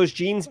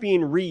genes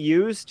being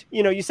reused?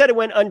 You said it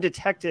went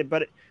undetected,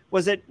 but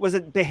was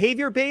it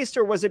behavior based,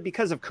 or was it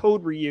because of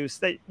code reuse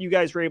that you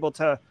guys were able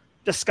to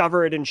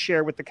discover it and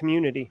share with the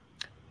community?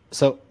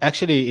 So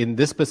actually, in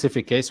this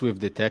specific case, we've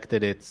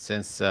detected it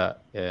since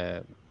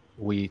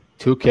we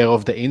took care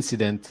of the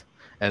incident,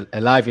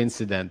 a live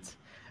incident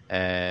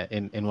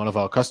in one of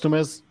our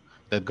customers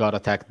that got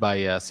attacked by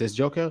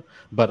SysJoker.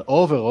 But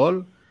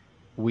overall,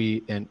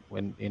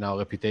 in our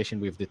reputation,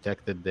 we've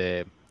detected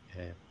the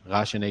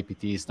Russian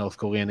APTs, North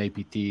Korean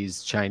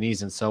APTs,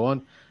 Chinese, and so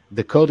on.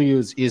 The code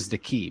reuse is the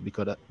key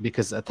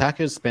because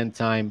attackers spend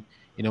time,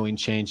 in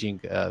changing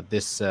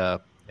this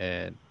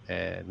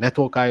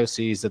network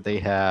IOCs that they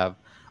have,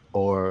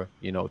 or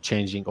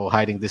changing or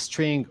hiding the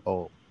string,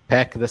 or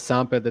pack the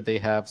sample that they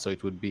have so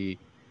it would be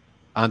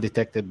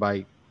undetected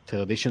by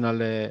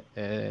traditional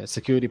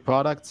security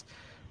products.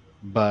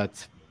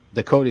 But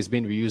the code is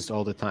being reused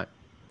all the time,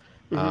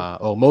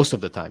 or most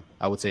of the time,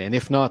 I would say. And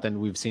if not, and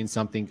we've seen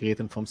something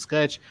written from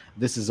scratch,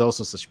 this is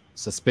also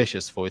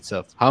suspicious for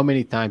itself. How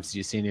many times do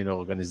you see in an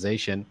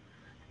organization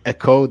a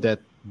code that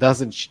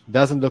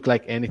doesn't look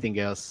like anything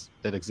else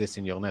that exists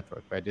in your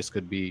network, right? This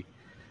could be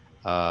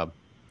a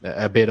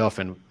bit off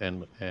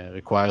and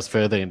requires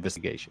further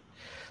investigation.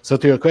 So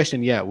to your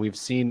question, yeah, we've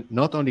seen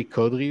not only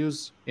code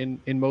reuse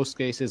in most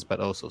cases, but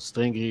also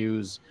string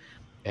reuse,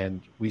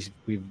 and we've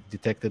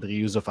detected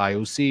reuse of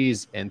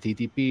IOCs and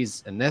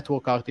TTPs and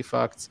network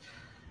artifacts.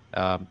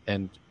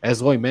 And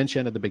as Roy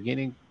mentioned at the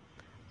beginning,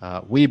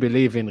 we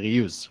believe in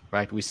reuse,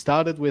 right? We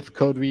started with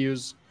code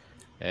reuse,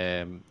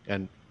 and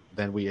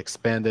then we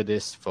expanded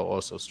this for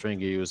also string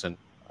reuse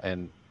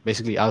and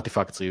basically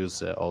artifacts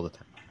reuse all the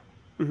time.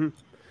 Mm-hmm.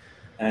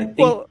 I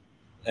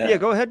think,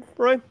 go ahead,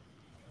 Roy.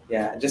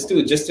 Yeah, just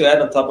to add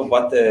on top of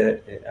what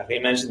Ari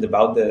mentioned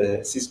about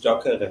the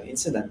SysJoker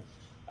incident,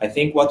 I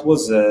think what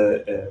was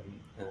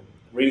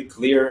really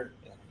clear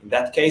in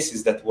that case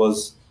is that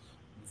was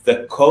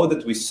the code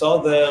that we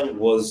saw there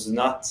was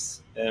not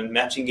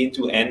matching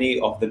into any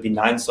of the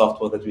benign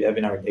software that we have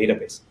in our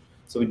database.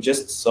 So we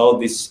just saw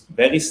this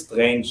very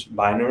strange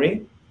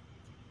binary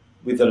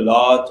with a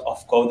lot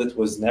of code that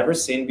was never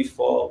seen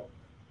before.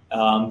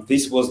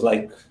 This was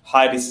like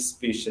highly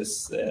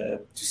suspicious to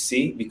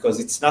see, because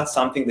it's not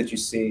something that you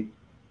see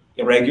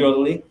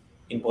irregularly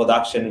in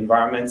production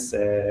environments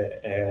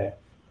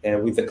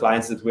with the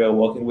clients that we are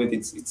working with.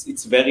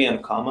 It's very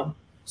uncommon.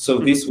 So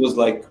this was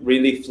like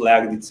really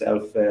flagged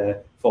itself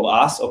for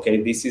us.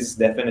 Okay, this is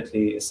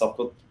definitely a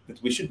software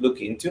that we should look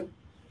into.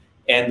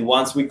 And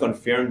once we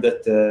confirmed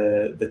that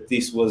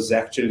this was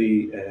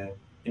actually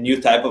a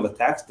new type of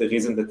attack, the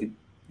reason that it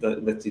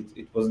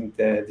wasn't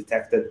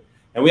detected.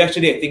 And I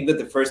think that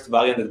the first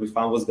variant that we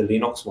found was the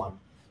Linux one.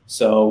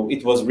 So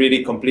it was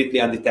really completely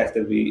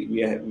undetected.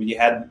 We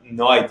had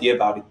no idea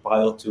about it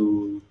prior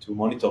to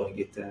monitoring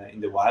it in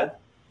the wild.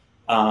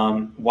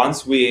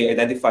 Once we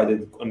identified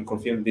it and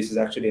confirmed this is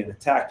actually an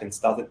attack and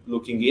started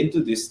looking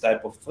into this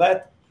type of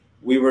threat,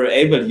 we were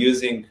able,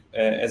 using,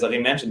 as Ari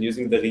mentioned,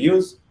 using the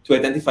reuse to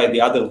identify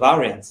the other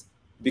variants,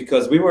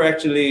 because we were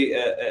actually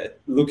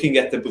looking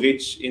at the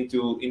breach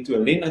into a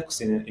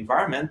Linux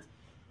environment.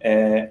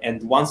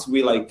 And once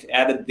we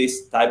added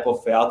this type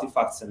of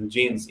artifacts and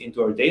genes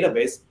into our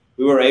database,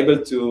 we were able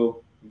to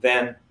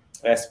then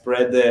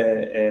spread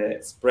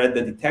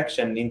the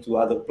detection into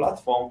other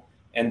platforms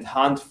and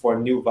hunt for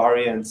new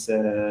variants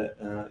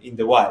in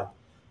the wild.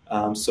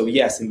 So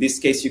yes, in this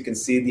case, you can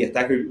see the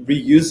attacker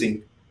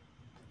reusing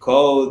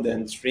code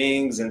and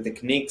strings and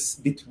techniques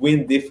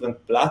between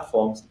different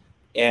platforms.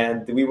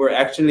 And we were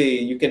actually,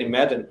 you can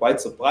imagine,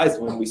 quite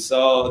surprised when we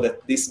saw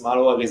that this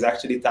malware is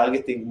actually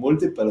targeting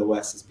multiple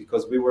OSs,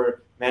 because we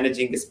were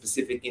managing a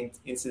specific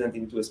incident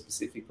into a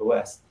specific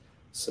OS.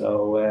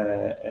 So,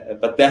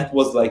 but that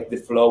was the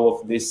flow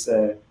of this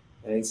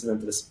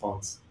incident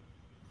response.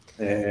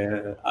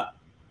 Yeah,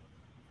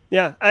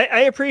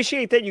 I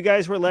appreciate that you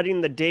guys were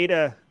letting the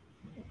data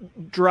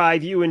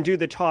drive you and do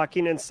the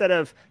talking, instead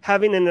of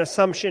having an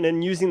assumption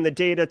and using the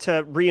data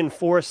to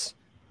reinforce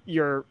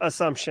your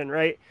assumption,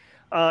 right?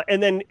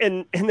 And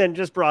then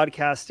just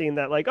broadcasting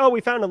that, oh,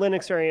 we found a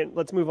Linux variant,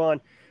 let's move on.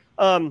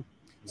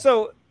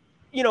 So,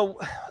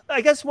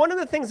 I guess one of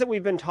the things that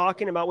we've been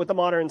talking about with the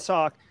modern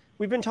SOC,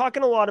 we've been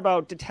talking a lot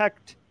about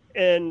detect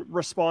and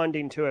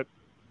responding to it.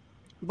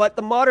 But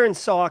the modern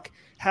SOC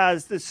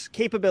has this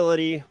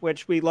capability,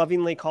 which we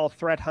lovingly call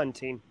threat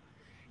hunting.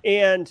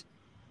 And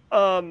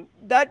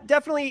that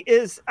definitely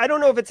is, I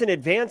don't know if it's an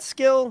advanced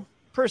skill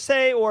per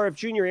se, or if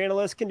junior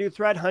analysts can do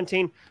threat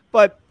hunting.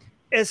 But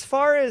as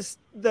far as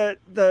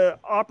the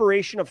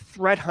operation of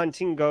threat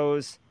hunting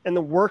goes and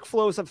the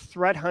workflows of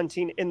threat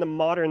hunting in the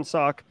modern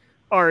SOC,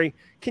 Ari,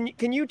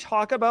 can you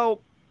talk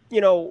about,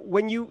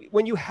 when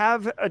you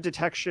have a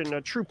detection,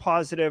 a true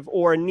positive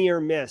or a near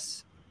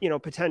miss,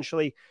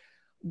 potentially,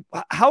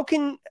 how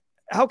can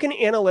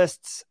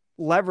analysts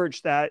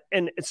leverage that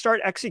and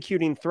start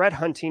executing threat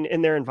hunting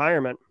in their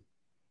environment?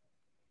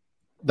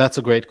 That's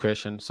a great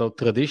question. So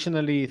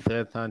traditionally,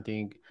 threat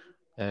hunting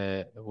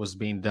was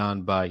being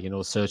done by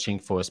searching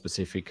for a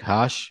specific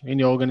hash in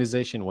your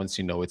organization once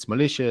you know it's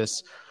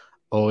malicious,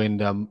 or in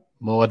the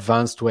more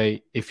advanced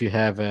way, if you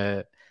have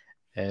a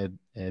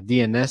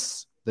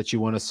DNS that you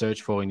want to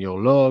search for in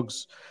your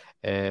logs.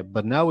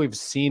 But now we've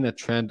seen a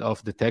trend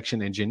of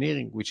detection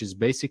engineering, which is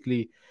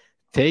basically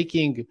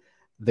taking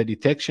the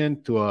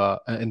detection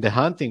and the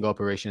hunting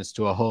operations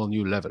to a whole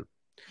new level.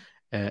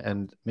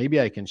 And maybe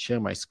I can share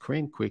my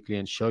screen quickly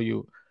and show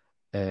you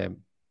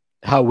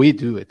how we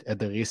do it at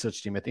the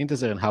research team at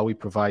Intezer and how we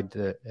provide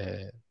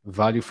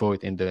value for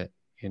it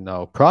in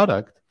our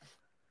product.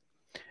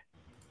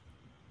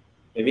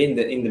 Maybe in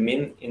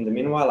the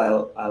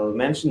meanwhile, I'll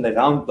mention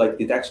around like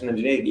detection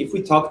engineering. If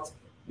we talked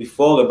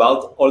before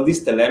about all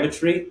this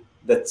telemetry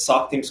that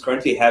SOC teams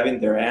currently have in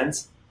their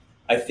hands,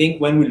 I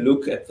think when we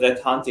look at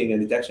threat hunting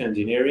and detection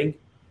engineering,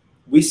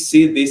 we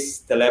see this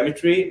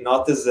telemetry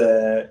not as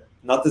an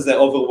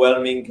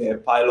overwhelming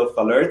pile of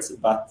alerts,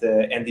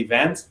 and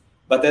events,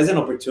 but as an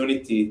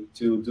opportunity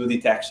to do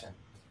detection.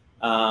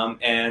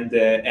 And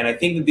I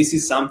think that this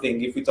is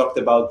something. If we talked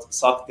about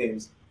SOC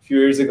teams a few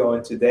years ago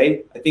and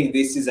today, I think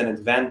this is an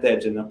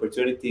advantage, an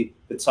opportunity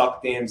that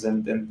SOC teams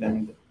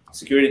and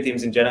security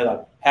teams in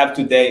general have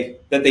today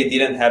that they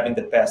didn't have in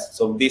the past.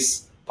 So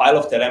this pile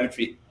of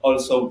telemetry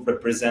also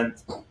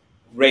represents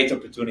great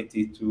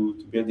opportunity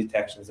to build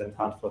detections and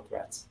hunt for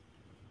threats.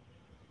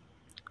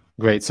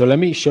 Great. So let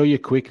me show you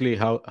quickly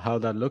how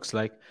that looks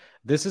like.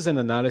 This is an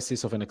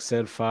analysis of an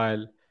Excel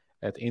file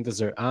at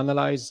Intezer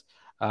Analyze.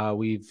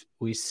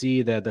 We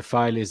see that the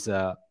file is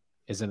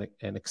an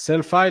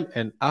Excel file,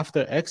 and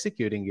after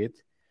executing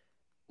it,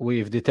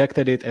 we've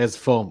detected it as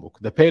form book.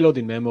 The payload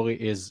in memory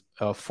is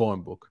a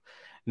form book.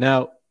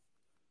 Now,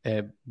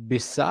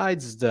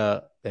 besides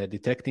the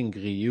detecting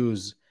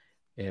reuse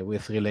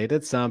with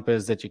related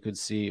samples that you could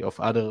see of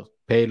other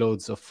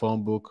payloads of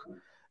form book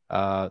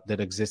that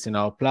exist in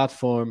our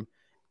platform,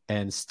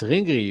 and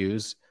string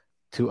reuse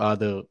to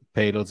other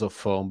payloads of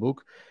form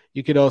book,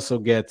 you could also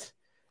get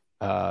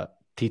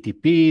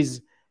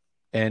TTPs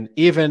and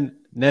even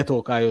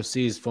network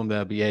IOCs from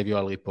the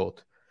behavioral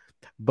report.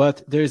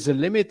 But there's a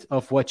limit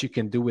of what you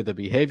can do with the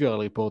behavioral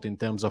report in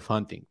terms of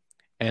hunting.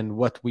 And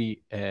what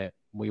we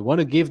want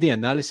to give the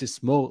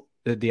analyst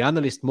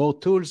more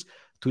tools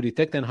to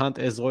detect and hunt.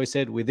 As Roy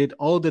said, we did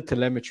all the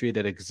telemetry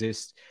that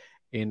exists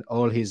in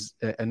all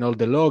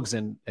the logs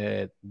and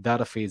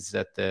data feeds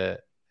that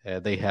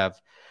they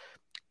have.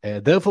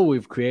 Therefore,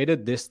 we've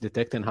created this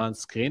detect and hunt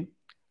screen,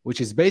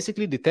 which is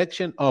basically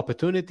detection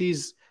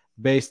opportunities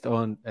based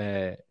on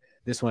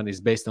this one is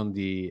based on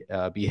the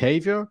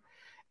behavior.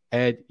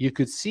 And you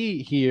could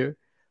see here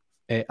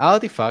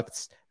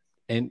artifacts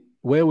and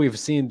where we've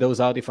seen those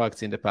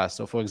artifacts in the past.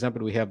 So, for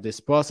example, we have this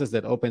process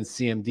that opens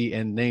CMD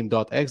and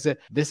name.exe.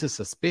 This is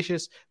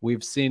suspicious.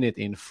 We've seen it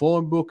in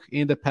form book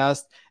in the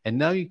past. And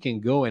now you can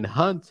go and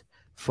hunt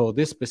for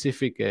this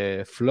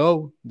specific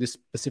flow, this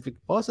specific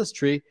process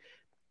tree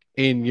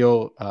in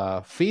your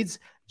feeds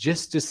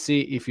just to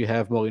see if you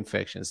have more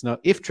infections. Now,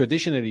 if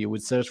traditionally you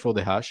would search for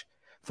the hash,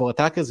 for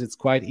attackers, it's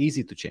quite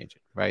easy to change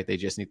it, right? They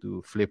just need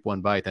to flip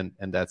one byte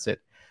and that's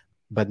it.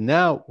 But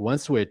now,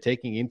 once we're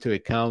taking into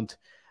account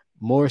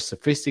more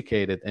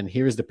sophisticated, and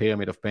here's the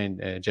pyramid of pain,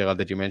 Gerald,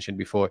 that you mentioned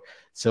before.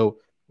 So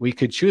we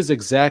could choose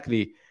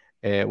exactly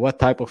what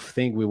type of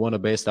thing we want to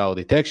base our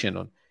detection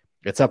on.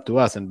 It's up to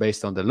us and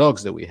based on the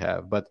logs that we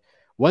have. But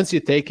once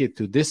you take it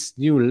to this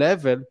new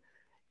level,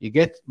 you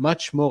get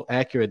much more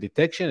accurate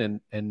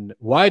detection and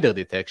wider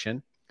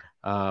detection,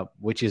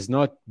 which is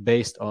not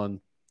based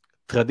on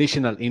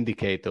traditional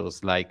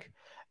indicators like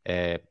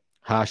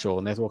hash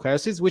or network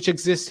IOCs, which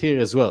exist here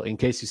as well, in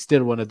case you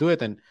still want to do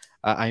it. And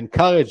I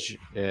encourage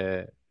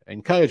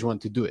one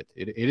to do it.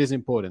 It is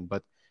important.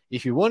 But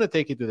if you want to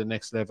take it to the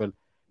next level,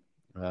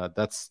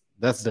 that's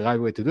the right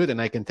way to do it. And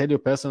I can tell you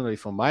personally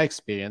from my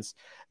experience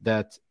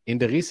that in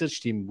the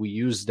research team, we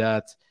use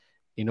that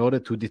in order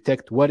to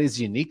detect what is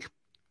unique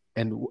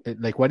and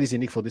like what is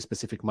unique for this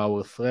specific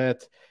malware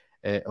threat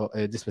or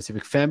this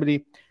specific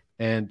family.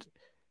 And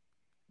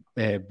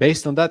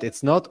based on that,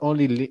 it's not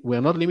only we're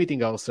not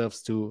limiting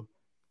ourselves to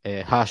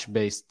a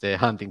hash-based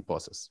hunting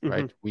process,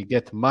 right? Mm-hmm. We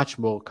get much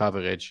more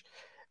coverage,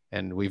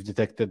 and we've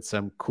detected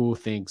some cool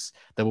things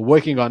that we're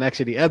working on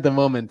actually at the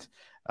moment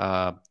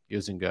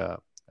using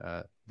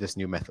this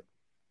new method.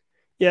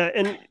 Yeah,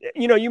 and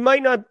you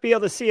might not be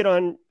able to see it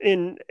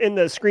in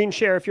the screen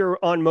share if you're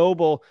on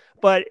mobile,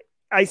 but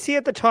I see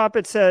at the top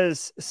it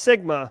says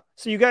Sigma.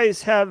 So you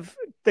guys have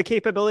the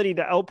capability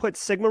to output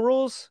Sigma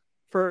rules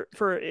for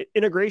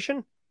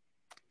integration?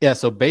 Yeah,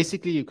 so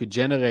basically you could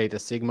generate a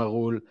Sigma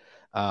rule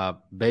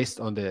based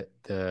on the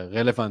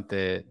relevant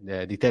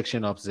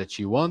detection ops that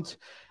you want.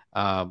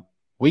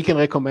 We can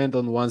recommend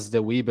on ones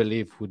that we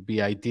believe would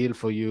be ideal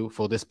for you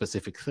for this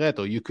specific threat,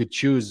 or you could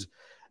choose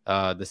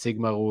the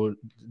Sigma rule,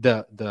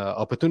 the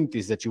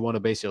opportunities that you want to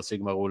base your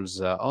Sigma rules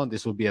on.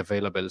 This will be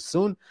available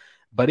soon.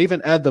 But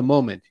even at the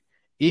moment,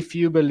 if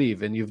you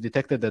believe and you've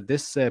detected that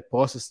this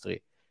process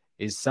tree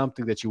is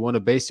something that you want to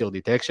base your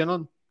detection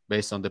on,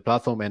 based on the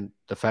platform and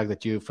the fact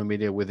that you're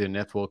familiar with your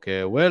network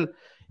well,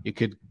 you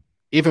could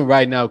even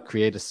right now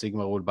create a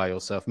Sigma rule by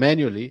yourself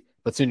manually,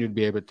 but soon you'll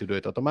be able to do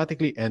it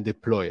automatically and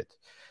deploy it.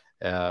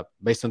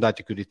 Based on that,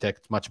 you could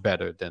detect much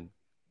better than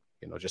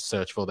just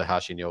search for the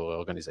hash in your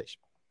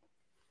organization.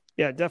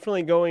 Yeah,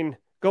 definitely going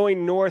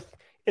north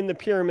in the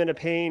pyramid of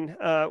pain,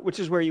 which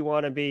is where you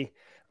want to be.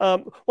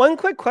 One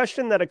quick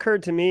question that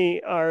occurred to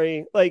me,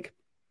 Ari, like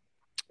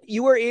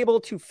you were able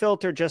to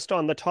filter just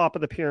on the top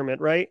of the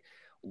pyramid, right?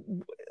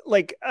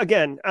 Like,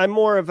 again, I'm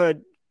more of a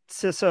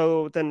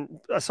CISO than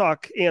a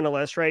SOC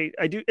analyst, right?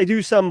 I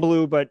do some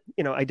blue, but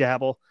I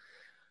dabble.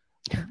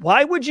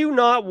 Why would you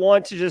not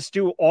want to just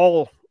do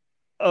all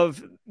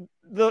of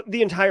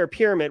the entire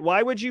pyramid?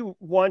 Why would you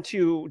want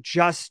to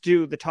just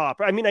do the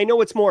top? I mean, I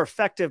know it's more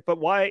effective, but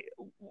why?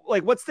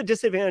 Like, what's the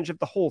disadvantage of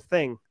the whole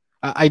thing?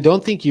 I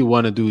don't think you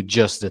want to do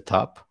just the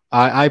top.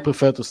 I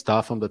prefer to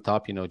start from the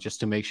top, just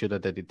to make sure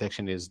that the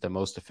detection is the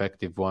most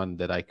effective one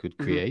that I could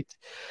create.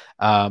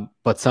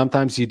 But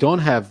sometimes you don't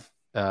have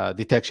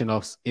detection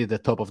of at the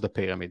top of the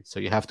pyramid. So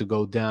you have to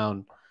go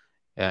down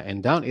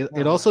and down.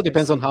 It also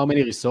depends on how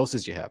many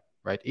resources you have,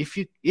 right? If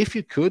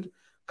you could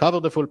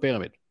cover the full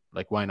pyramid,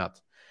 like why not?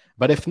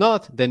 But if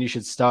not, then you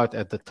should start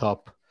at the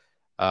top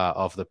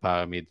of the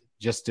pyramid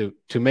just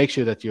to make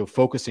sure that you're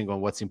focusing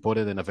on what's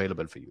important and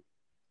available for you.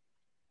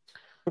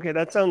 Okay,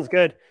 that sounds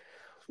good.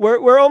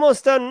 We're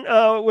almost done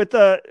with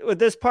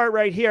this part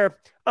right here.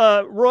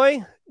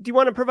 Roy, do you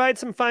want to provide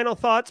some final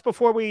thoughts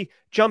before we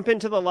jump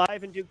into the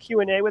live and do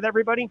Q&A with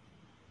everybody?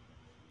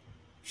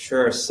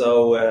 Sure.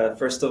 So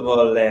first of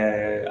all,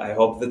 I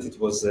hope that it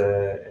was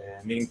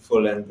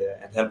meaningful and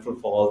helpful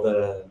for all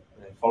the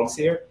folks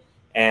here.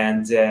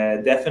 And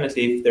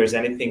definitely, if there's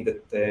anything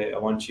that I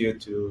want you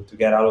to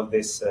get out of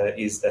this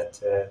is that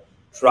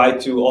try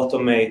to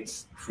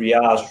automate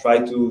triage, try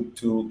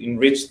to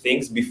enrich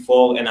things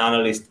before an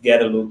analyst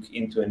get a look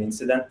into an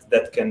incident.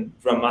 That can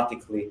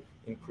dramatically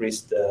increase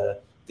the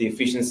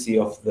efficiency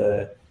of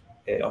the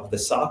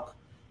SOC.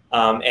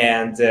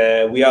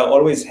 And we are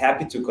always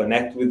happy to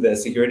connect with the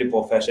security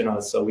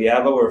professionals. So we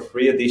have our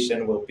free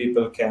edition where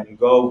people can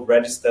go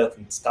register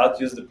and start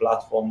use the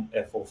platform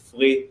for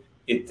free.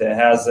 It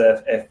has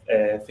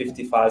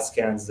 50 file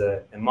scans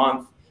a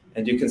month,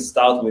 and you can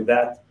start with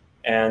that.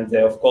 And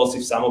of course,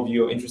 if some of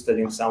you are interested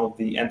in some of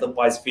the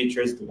enterprise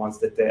features, the ones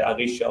that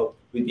Ari showed,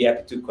 we'd be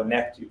happy to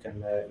connect. You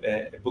can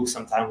book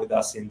some time with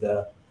us in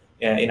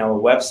our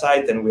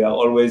website, and we are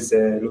always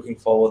looking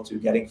forward to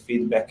getting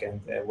feedback and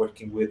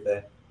working with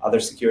other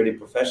security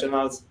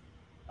professionals.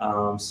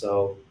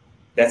 So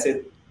that's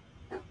it.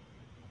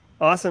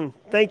 Awesome.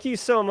 Thank you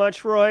so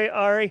much, Roy,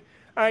 Ari.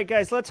 All right,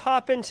 guys, let's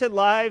hop into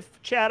live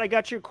chat. I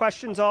got your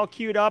questions all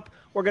queued up.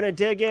 We're going to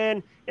dig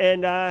in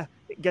and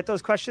get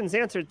those questions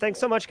answered. Thanks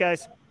so much,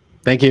 guys.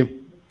 Thank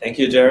you. Thank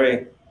you,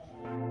 Jerry.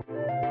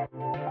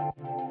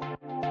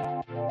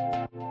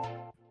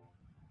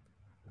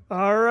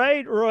 All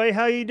right, Roy,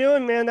 how you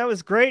doing, man? That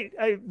was great.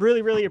 I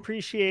really, really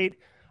appreciate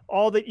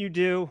all that you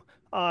do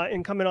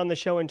in coming on the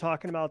show and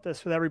talking about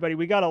this with everybody.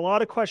 We got a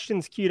lot of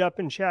questions queued up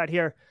in chat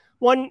here.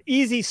 One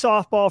easy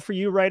softball for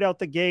you right out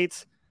the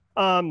gates.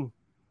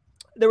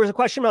 There was a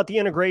question about the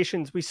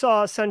integrations. We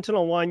saw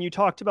SentinelOne. You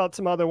talked about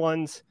some other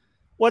ones.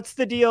 What's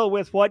the deal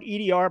with what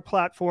EDR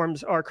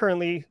platforms are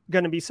currently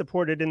going to be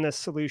supported in this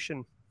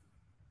solution?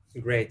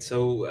 Great.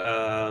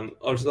 So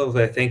also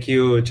thank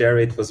you,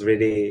 Jerry. It was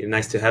really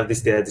nice to have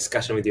this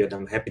discussion with you, and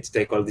I'm happy to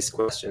take all these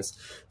questions.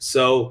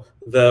 So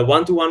the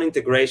one-to-one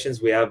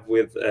integrations we have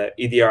with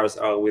EDRs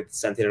are with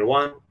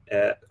SentinelOne,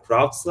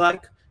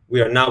 CrowdStrike. We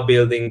are now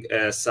building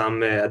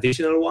some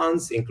additional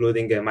ones,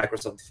 including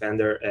Microsoft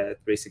Defender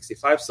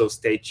 365, so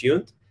stay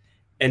tuned.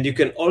 And you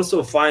can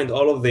also find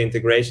all of the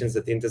integrations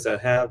that Intezer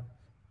have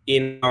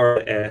in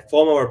our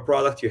from our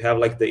product. You have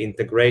like the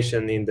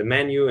integration in the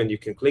menu, and you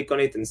can click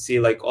on it and see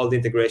like all the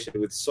integration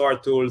with SOAR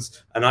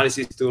tools,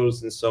 analysis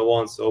tools, and so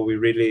on. So we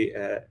really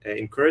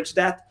encourage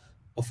that.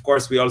 Of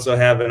course, we also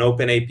have an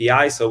open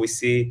API, so we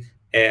see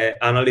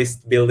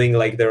analysts building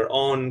like their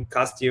own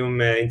custom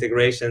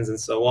integrations and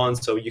so on.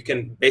 So you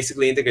can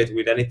basically integrate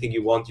with anything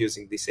you want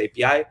using this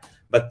API.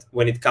 But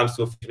when it comes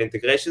to official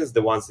integrations,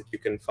 the ones that you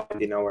can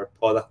find in our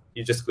product,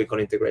 you just click on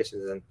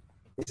integrations and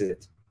this is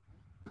it.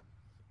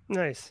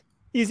 Nice.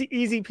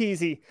 Easy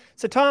peasy.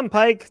 So Tom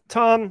Pike,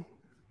 Tom,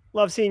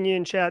 Love seeing you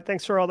in chat.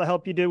 Thanks for all the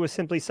help you do with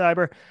Simply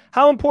Cyber.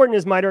 How important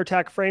is MITRE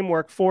ATT&CK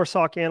framework for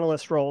SOC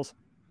analyst roles?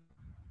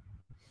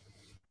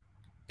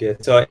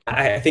 Good. So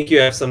I think you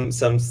have some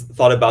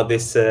thought about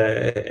this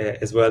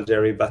as well,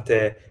 Jerry. But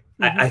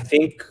I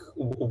think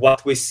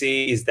what we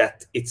see is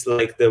that it's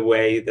like the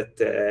way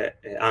that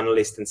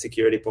analysts and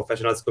security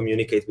professionals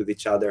communicate with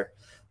each other.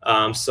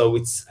 So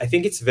I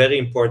think it's very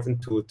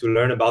important to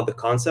learn about the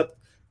concept.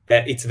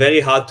 It's very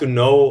hard to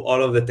know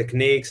all of the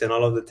techniques and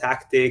all of the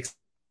tactics.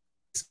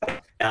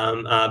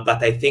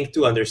 But I think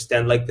to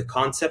understand like the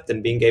concept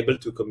and being able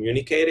to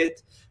communicate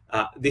it,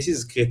 this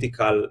is a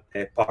critical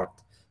part.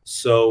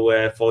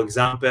 So, for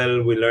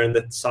example, we learned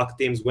that SOC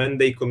teams, when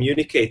they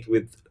communicate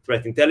with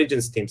threat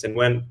intelligence teams, and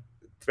when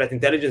threat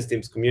intelligence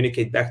teams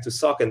communicate back to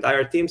SOC and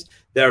IR teams,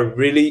 they are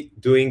really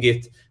doing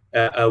it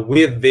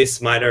with this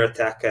MITRE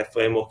ATT&CK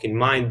framework in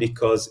mind,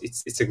 because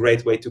it's a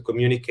great way to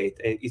communicate.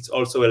 And it's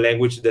also a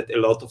language that a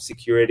lot of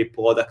security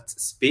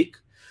products speak.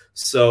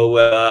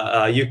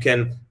 So you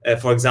can,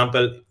 for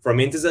example, from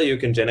Intezer, you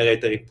can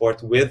generate a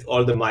report with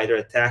all the MITRE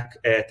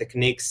ATT&CK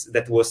techniques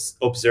that was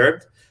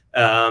observed.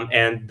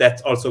 And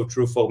that's also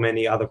true for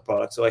many other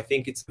products. So I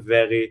think it's a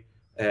very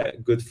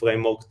good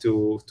framework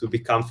to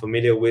become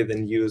familiar with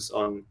and use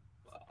on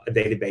a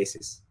daily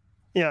basis.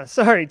 Yeah,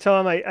 sorry,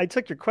 Tom. I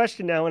took your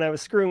question now when I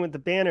was screwing with the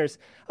banners.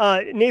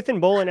 Nathan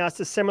Bolin asked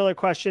a similar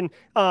question.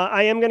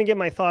 I am going to get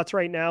my thoughts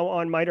right now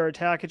on MITRE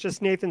ATT&CK. It's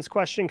just Nathan's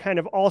question kind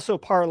of also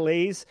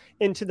parlays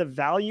into the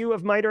value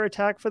of MITRE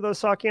ATT&CK for those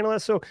SOC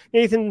analysts. So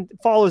Nathan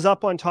follows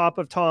up on top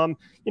of Tom.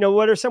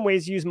 What are some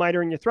ways to use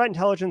MITRE in your threat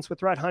intelligence with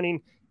threat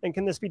hunting? And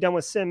can this be done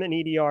with SIEM and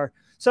EDR?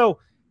 So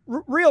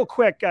real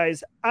quick,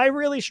 guys, I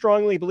really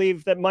strongly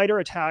believe that MITRE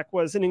ATT&CK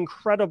was an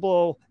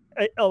incredible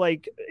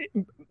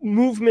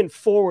movement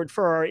forward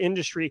for our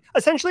industry.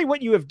 Essentially,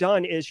 what you have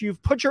done is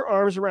you've put your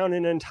arms around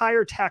an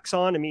entire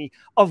taxonomy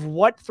of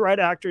what threat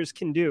actors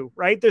can do,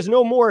 right? There's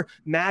no more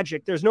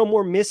magic. There's no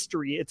more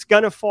mystery. It's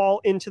going to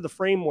fall into the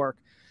framework.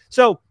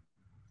 So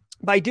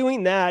by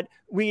doing that,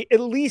 we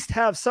at least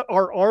have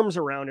our arms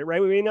around it,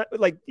 right? We may not,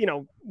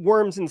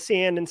 worms and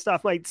sand and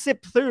stuff might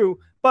sip through,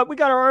 but we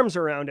got our arms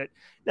around it.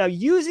 Now,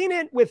 using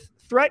it with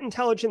threat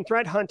intelligence,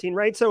 threat hunting,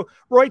 right? So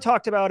Roy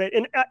talked about it.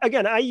 And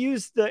again, I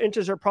use the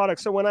Intezer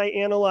product. So when I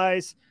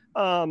analyze,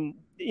 a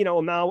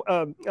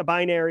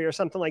binary or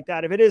something like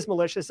that, if it is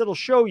malicious, it'll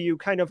show you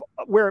kind of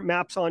where it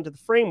maps onto the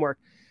framework.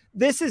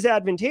 This is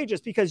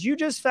advantageous because you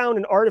just found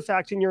an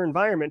artifact in your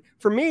environment.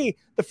 For me,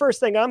 the first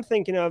thing I'm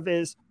thinking of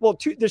is,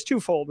 there's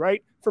twofold,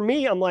 right? For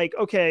me, I'm like,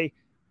 okay,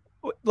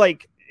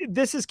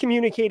 this is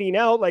communicating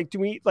out.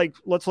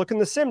 Let's look in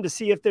the SIEM to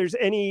see if there's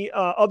any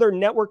other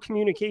network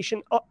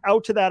communication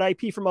out to that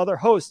IP from other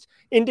hosts,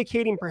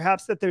 indicating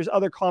perhaps that there's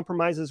other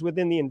compromises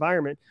within the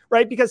environment,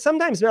 right? Because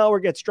sometimes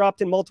malware gets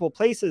dropped in multiple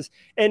places,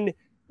 and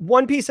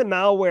one piece of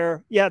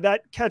malware,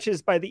 that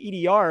catches by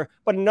the EDR,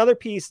 but another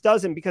piece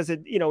doesn't because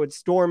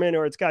it's dormant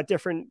or it's got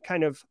different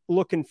kind of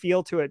look and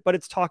feel to it, but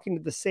it's talking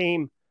to the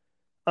same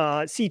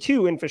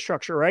C2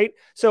 infrastructure, right?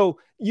 So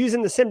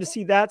using the SIEM to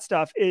see that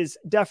stuff is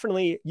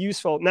definitely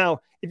useful. Now,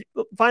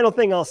 final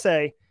thing I'll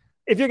say,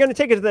 if you're going to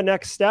take it to the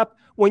next step,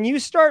 when you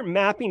start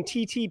mapping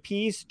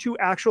TTPs to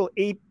actual,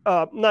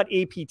 not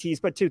APTs,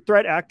 but to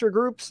threat actor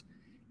groups,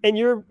 and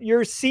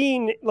you're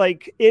seeing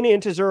like in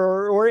Intezer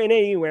or in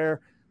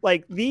anywhere,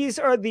 like these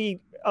are the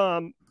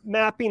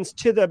mappings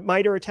to the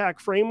MITRE ATT&CK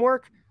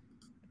framework.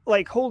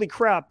 Like, holy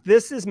crap,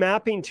 this is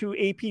mapping to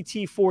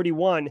APT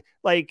 41.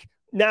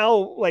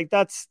 Now,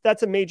 that's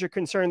a major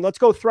concern. Let's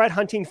go threat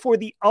hunting for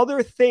the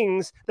other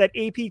things that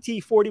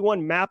APT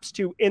 41 maps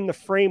to in the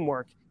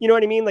framework. You know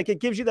what I mean? It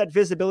gives you that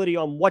visibility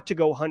on what to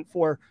go hunt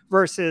for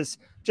versus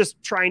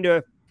just trying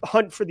to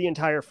hunt for the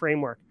entire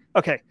framework.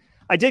 Okay.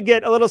 I did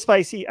get a little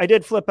spicy. I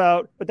did flip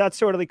out, but that's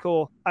totally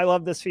cool. I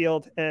love this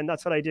field, and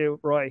that's what I do,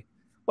 Roy.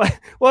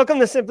 Welcome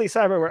to Simply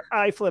Cyber, where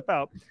I flip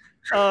out.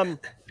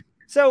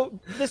 So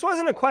this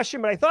wasn't a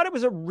question, but I thought it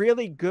was a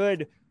really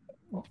good,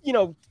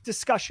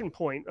 discussion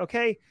point.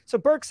 Okay. So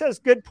Burke says,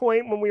 good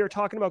point when we were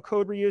talking about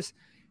code reuse.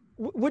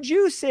 Would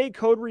you say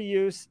code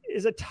reuse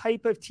is a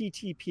type of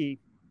TTP?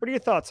 What are your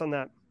thoughts on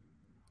that?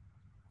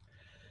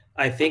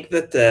 I think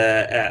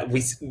that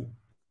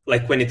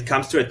when it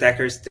comes to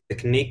attackers'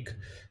 technique,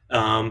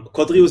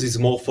 code reuse is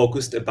more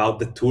focused about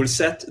the tool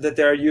set that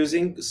they are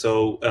using.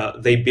 So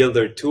they build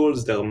their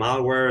tools, their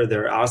malware,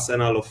 their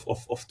arsenal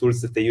of tools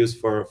that they use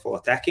for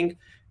attacking.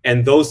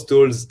 And those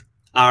tools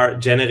are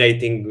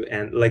generating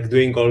and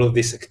doing all of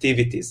these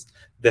activities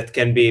that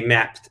can be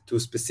mapped to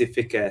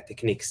specific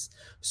techniques.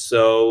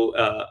 So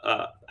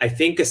I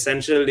think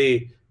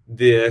essentially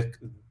the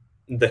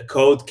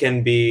code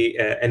can be,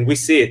 and we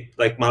see it,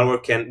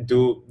 malware can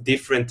do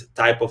different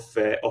type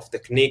of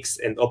techniques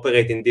and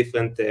operate in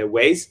different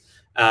ways.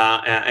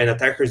 And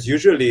attackers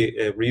usually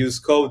reuse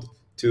code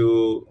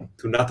to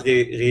not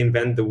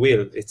reinvent the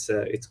wheel.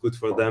 It's good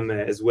for them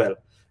as well.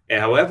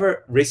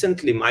 However,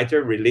 recently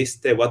MITRE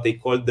released what they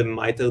call the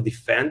MITRE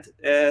Defend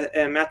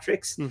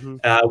matrix,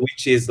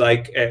 which is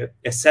a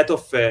set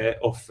of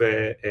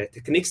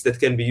techniques that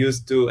can be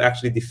used to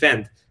actually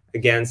defend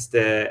against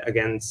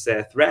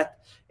threat.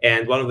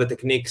 And one of the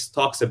techniques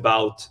talks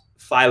about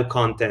file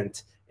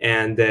content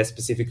and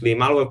specifically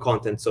malware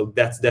content. So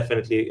that's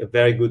definitely a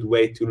very good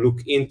way to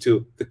look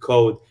into the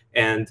code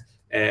and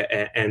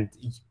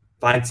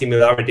find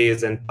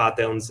similarities and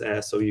patterns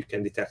so you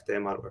can detect the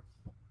malware.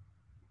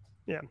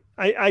 Yeah,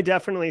 I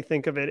definitely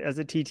think of it as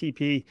a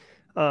TTP.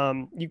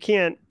 You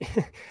can't,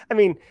 I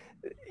mean,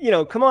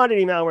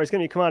 commodity malware is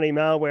going to be commodity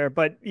malware,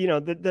 but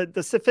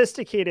the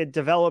sophisticated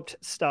developed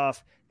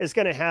stuff is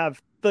going to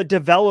have the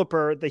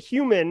developer, the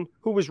human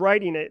who was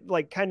writing it,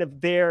 like kind of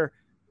their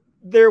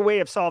way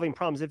of solving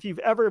problems. If you've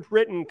ever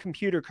written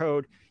computer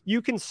code,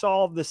 you can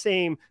solve the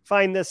same,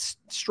 find this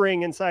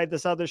string inside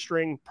this other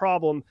string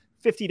problem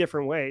 50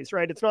 different ways,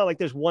 right? It's not like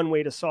there's one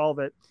way to solve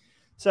it.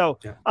 So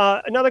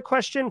another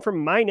question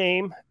from my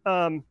name,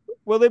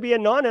 will there be a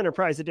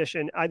non-enterprise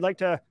edition? I'd like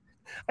to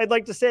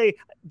say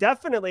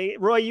definitely.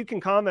 Roy, you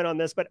can comment on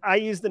this, but I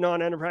use the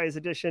non-enterprise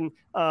edition.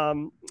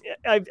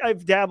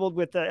 I've dabbled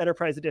with the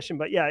enterprise edition,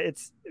 but yeah,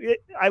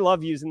 I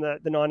love using the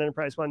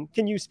non-enterprise one.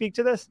 Can you speak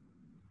to this?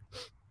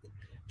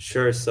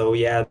 Sure. So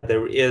yeah,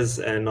 there is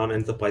a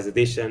non-enterprise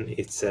edition.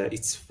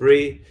 It's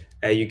free.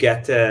 You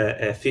get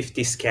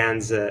 50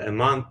 scans a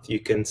month. You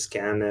can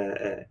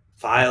scan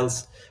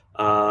files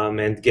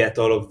and get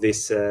all of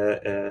this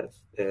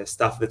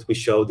stuff that we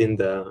showed in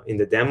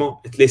the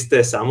demo. At least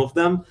some of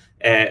them.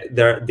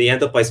 The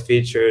enterprise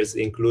features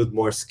include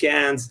more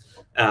scans,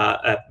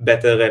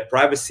 better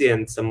privacy,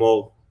 and some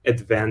more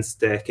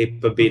advanced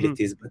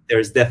capabilities. But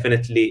there's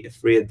definitely a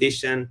free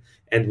edition,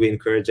 and we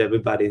encourage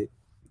everybody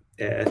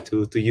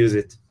to use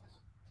it.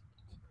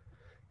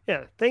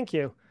 Yeah, thank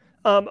you.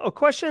 A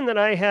question that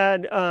I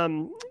had,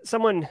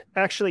 someone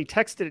actually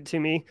texted it to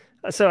me.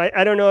 So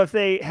I don't know if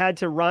they had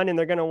to run and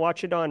they're going to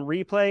watch it on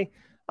replay.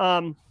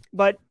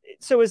 But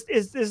so is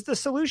the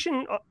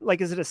solution,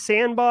 like, is it a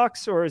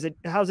sandbox or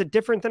how's it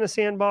different than a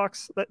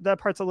sandbox? That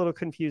part's a little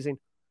confusing.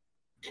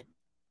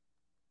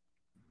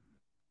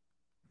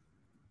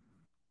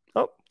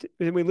 Oh,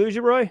 did we lose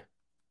you, Roy?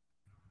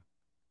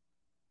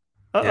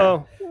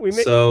 Uh-oh.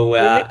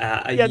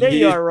 Yeah. There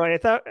you are, Roy.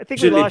 I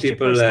think we lost you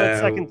for a split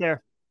second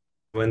there.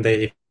 When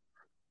they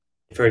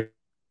refer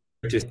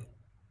to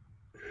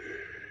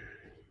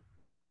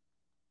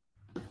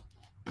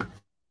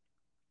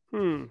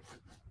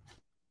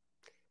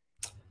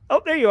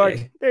Oh, there you are.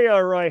 Okay. There you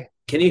are, Roy.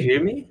 Can you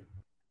hear me?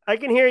 I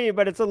can hear you,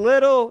 but it's a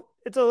little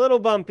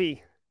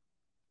bumpy.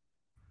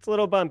 It's a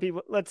little bumpy.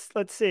 Let's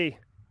see.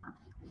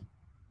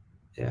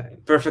 Yeah,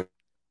 perfect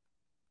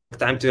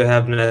time to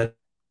have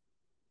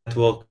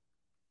network.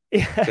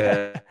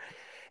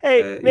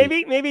 Hey,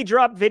 maybe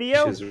drop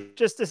video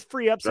just to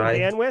free up some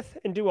bandwidth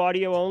and do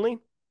audio only.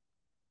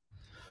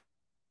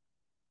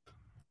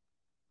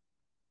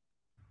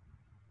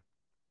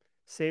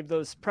 Save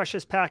those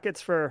precious packets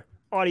for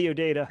audio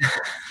data.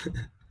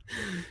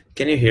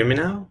 Can you hear me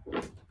now?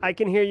 I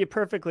can hear you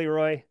perfectly,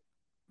 Roy.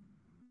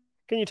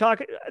 Can you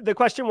talk? The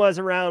question was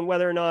around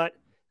whether or not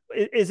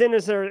is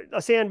there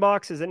a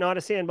sandbox? Is it not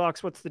a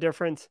sandbox? What's the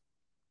difference?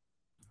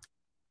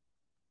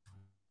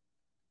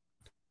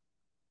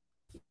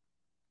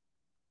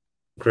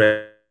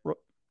 Great.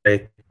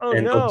 Oh,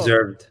 and no.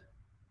 Observed.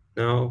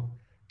 No.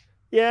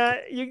 Yeah,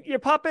 you're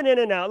popping in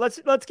and out.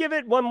 Let's give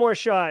it one more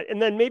shot,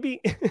 and then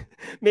maybe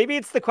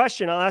it's the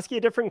question. I'll ask you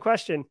a different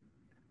question.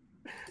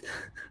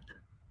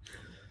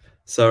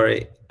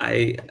 Sorry,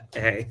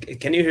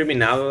 can you hear me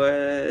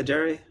now,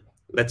 Jerry?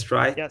 Let's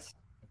try.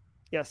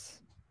 Yes.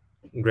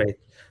 Great.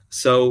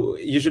 So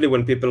usually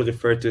when people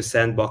refer to a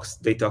sandbox,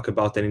 they talk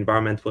about an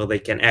environment where they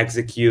can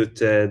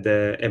execute a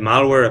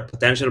malware, a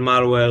potential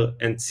malware,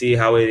 and see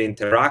how it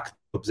interacts,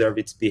 observe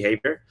its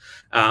behavior.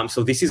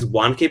 So this is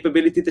one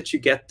capability that you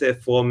get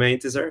from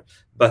Intezer.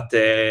 But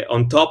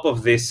on top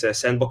of this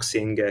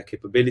sandboxing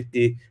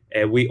capability,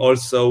 we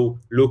also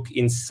look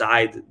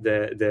inside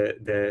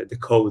the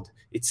code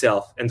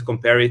itself and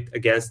compare it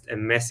against a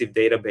massive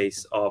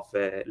database of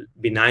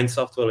benign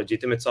software,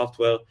 legitimate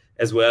software,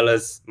 as well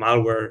as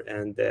malware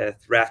and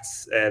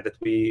threats that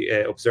we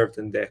observed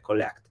and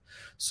collect.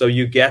 So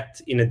you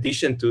get, in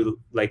addition to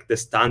like the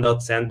standard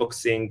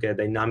sandboxing,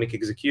 dynamic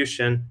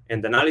execution,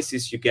 and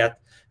analysis, you get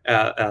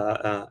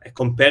a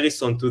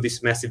comparison to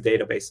this massive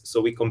database. So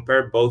we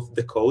compare both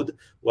the code,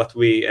 what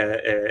we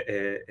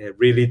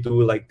really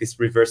do, like this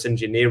reverse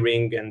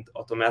engineering, and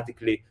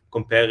automatically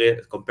compare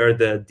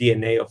the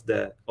DNA of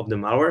the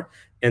malware,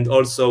 and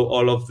also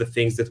all of the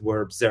things that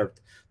were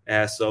observed.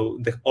 So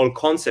the whole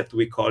concept,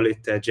 we call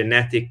it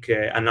genetic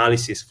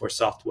analysis for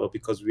software,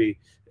 because we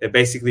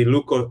basically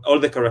look at all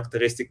the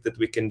characteristics that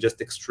we can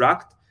just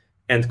extract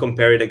and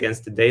compare it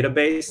against the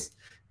database.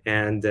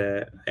 And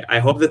I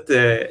hope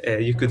that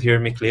you could hear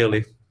me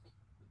clearly.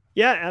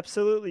 Yeah,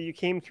 absolutely. You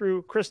came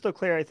through crystal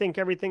clear. I think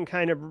everything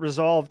kind of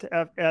resolved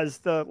as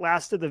the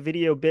last of the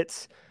video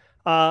bits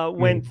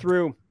went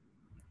through.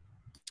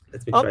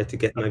 Let me try to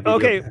get my video.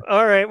 Okay. Back.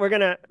 All right. We're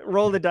going to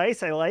roll the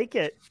dice. I like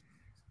it.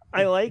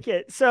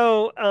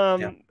 So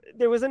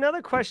there was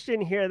another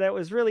question here that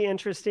was really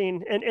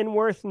interesting and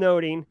worth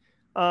noting.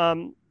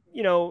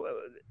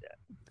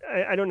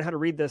 I don't know how to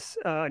read this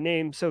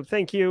name, so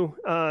thank you,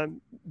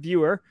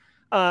 viewer.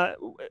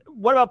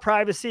 What about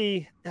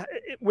privacy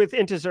with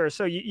Intezer?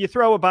 So you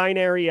throw a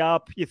binary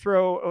up, you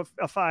throw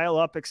a file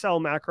up, Excel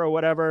macro,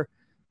 whatever.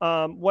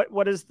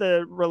 What is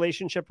the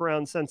relationship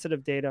around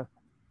sensitive data?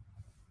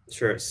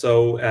 Sure.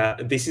 So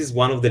this is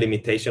one of the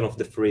limitations of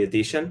the free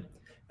edition.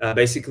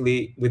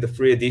 Basically, with the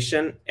free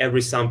edition,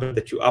 every sample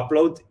that you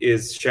upload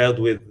is shared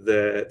with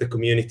the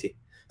community.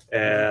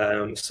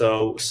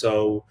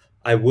 So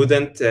I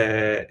wouldn't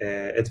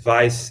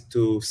advise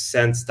to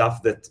send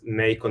stuff that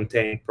may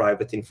contain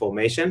private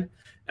information.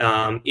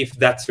 If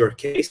that's your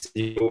case,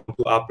 you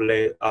want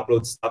to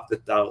upload stuff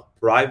that are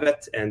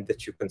private and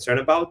that you're concerned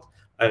about,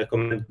 I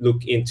recommend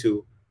look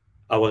into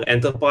our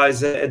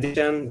enterprise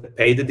edition, the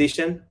paid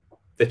edition,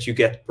 that you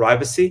get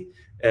privacy.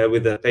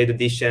 With the paid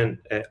edition,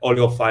 all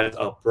your files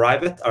are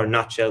private, are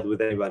not shared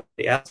with anybody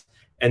else,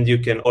 and you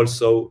can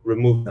also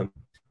remove them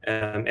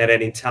at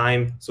any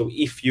time. So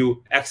if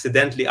you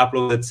accidentally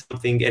uploaded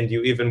something and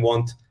you even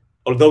want,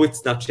 although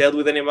it's not shared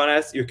with anyone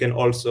else, you can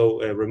also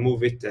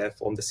remove it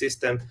from the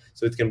system,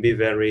 so it can be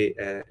very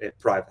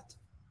private.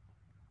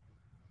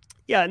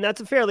 Yeah, and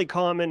that's a fairly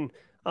common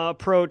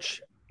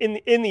approach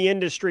in the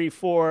industry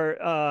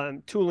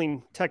for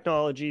tooling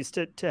technologies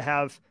to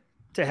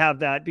have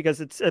that, because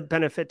it's a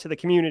benefit to the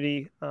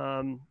community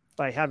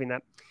by having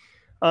that.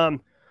 All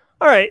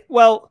right.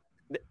 Well,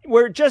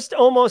 we're just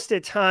almost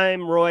at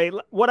time, Roy.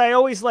 What I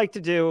always like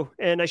to do,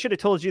 and I should have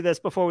told you this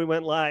before we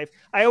went live,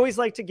 I always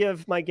like to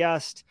give my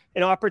guest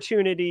an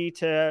opportunity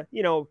to,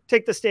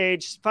 take the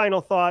stage, final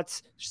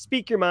thoughts,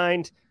 speak your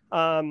mind.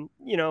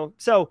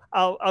 So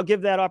I'll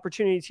give that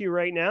opportunity to you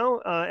right now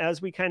as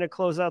we kind of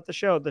close out the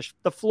show.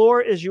 The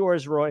floor is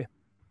yours, Roy.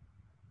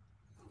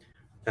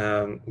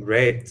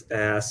 Great.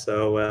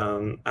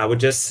 So I would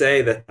just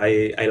say that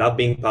I love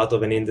being part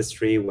of an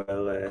industry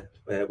where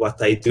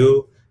what I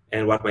do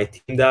and what my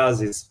team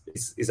does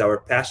is our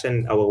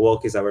passion. Our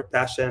work is our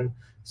passion.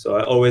 So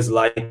I always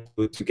like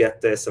to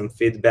get some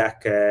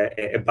feedback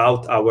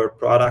about our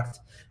product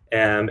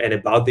and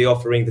about the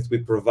offering that we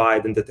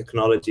provide and the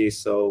technology.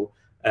 So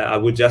I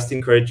would just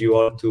encourage you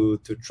all to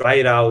try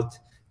it out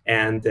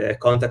and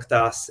contact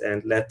us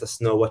and let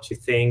us know what you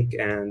think.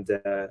 And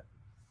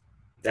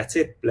that's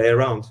it. Play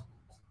around.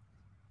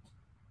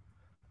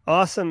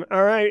 Awesome.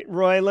 All right,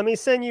 Roy, let me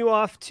send you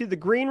off to the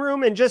green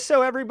room. And just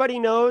so everybody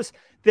knows,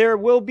 there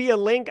will be a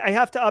link. I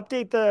have to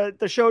update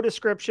the show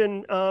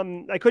description.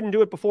 I couldn't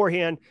do it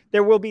beforehand.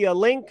 There will be a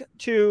link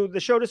to the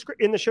show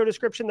in the show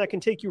description that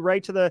can take you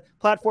right to the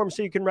platform,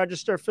 so you can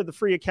register for the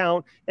free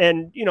account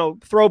and,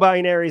 throw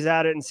binaries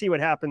at it and see what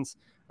happens.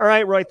 All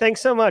right, Roy, thanks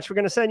so much. We're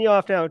going to send you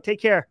off now.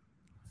 Take care.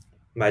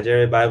 Bye,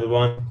 Jerry. Bye,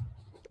 everyone.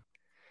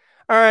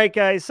 All right,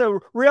 guys. So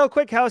real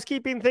quick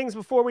housekeeping things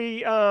before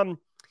we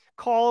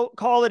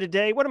call it a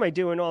day. What am I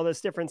doing? All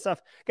this different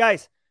stuff.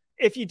 Guys,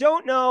 if you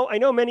don't know, I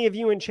know many of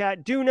you in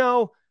chat do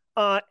know,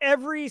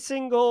 every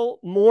single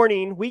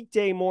morning,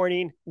 weekday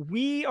morning,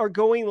 we are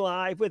going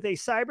live with a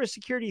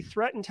cybersecurity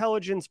threat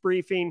intelligence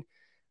briefing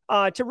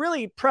to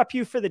really prep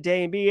you for the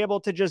day and be able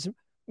to just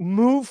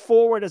move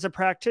forward as a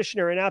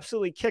practitioner and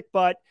absolutely kick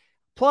butt.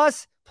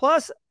 Plus,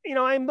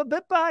 I'm a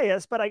bit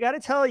biased, but I got to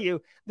tell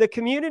you, the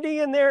community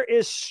in there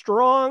is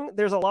strong.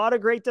 There's a lot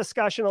of great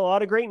discussion, a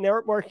lot of great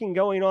networking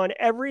going on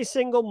every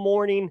single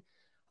morning.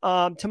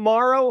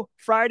 Tomorrow,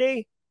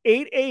 Friday,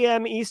 8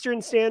 a.m.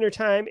 Eastern Standard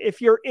Time.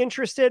 If you're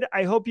interested,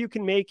 I hope you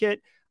can make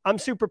it. I'm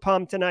super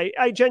pumped, and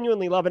I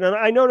genuinely love it. And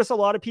I notice a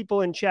lot of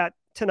people in chat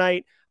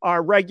tonight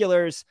are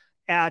regulars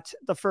at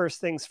the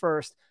First Things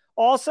First.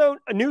 Also,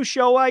 a new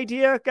show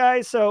idea,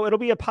 guys. So it'll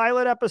be a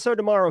pilot episode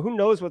tomorrow. Who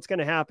knows what's going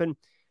to happen?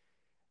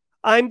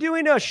 I'm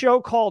doing a show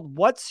called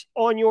What's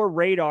on Your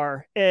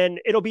Radar,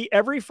 and it'll be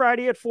every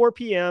Friday at 4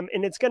 p.m.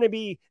 And it's going to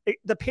be,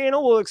 the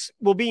panel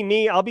will be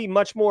me. I'll be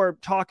much more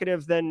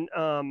talkative than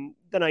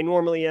I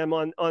normally am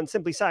on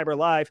Simply Cyber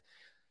Live.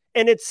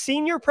 And it's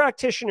senior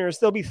practitioners.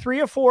 There'll be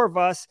 3 or 4 of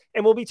us,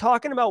 and we'll be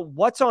talking about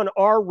what's on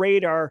our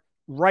radar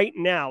right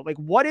now. Like,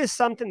 what is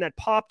something that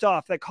popped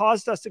off that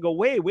caused us to go,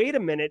 wait a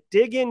minute,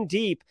 dig in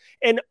deep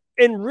and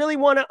really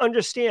want to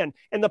understand.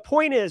 And the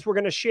point is, we're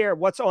going to share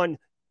what's on,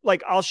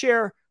 I'll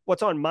share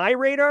what's on my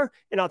radar,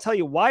 and I'll tell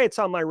you why it's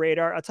on my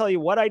radar. I'll tell you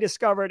what I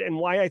discovered and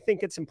why I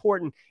think it's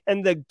important.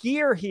 And the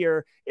gear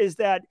here is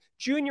that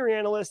junior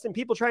analysts and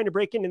people trying to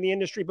break into the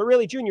industry, but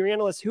really junior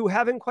analysts who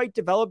haven't quite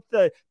developed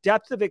the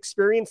depth of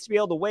experience to be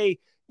able to weigh,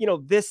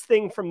 this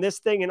thing from this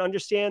thing and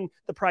understand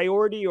the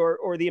priority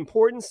or the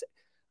importance.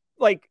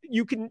 Like,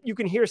 you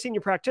can hear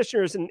senior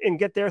practitioners and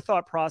get their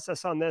thought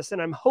process on this.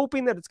 And I'm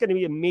hoping that it's going to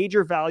be a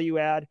major value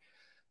add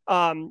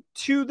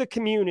to the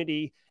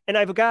community. And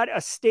I've got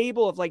a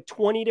stable of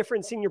 20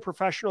 different senior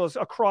professionals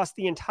across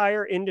the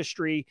entire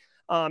industry,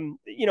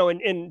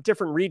 in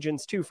different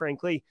regions too,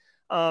 frankly,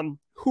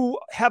 who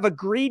have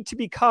agreed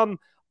to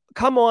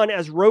come on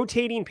as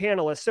rotating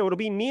panelists. So it'll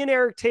be me and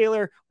Eric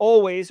Taylor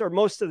always, or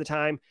most of the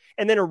time,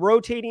 and then a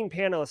rotating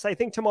panelist. I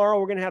think tomorrow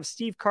we're going to have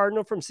Steve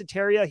Cardinal from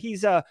Ceteria.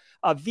 He's a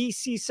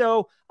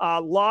vCISO,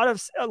 a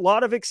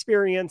lot of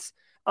experience.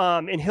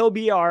 and he'll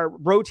be our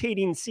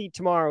rotating seat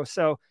tomorrow.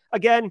 So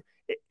again,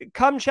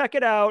 come check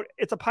it out.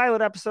 It's a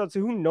pilot episode, so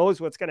who knows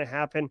what's going to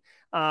happen.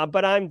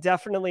 But I'm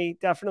definitely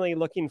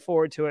looking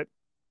forward to it.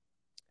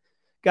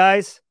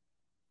 Guys,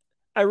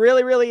 I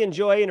really, really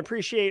enjoy and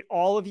appreciate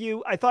all of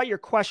you. I thought your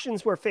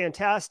questions were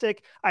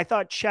fantastic. I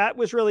thought chat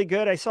was really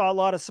good. I saw a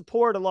lot of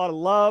support, a lot of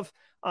love.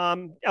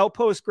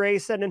 Outpost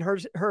Grace sending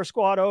her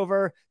squad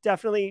over.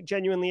 Definitely,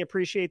 genuinely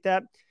appreciate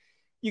that.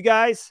 You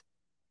guys,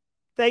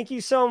 thank you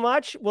so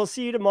much. We'll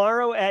see you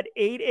tomorrow at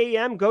 8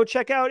 a.m. Go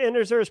check out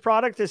Interzer's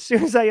product as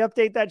soon as I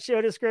update that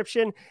show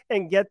description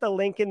and get the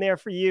link in there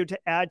for you to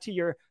add to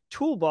your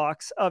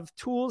toolbox of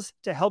tools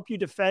to help you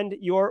defend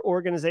your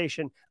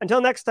organization.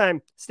 Until next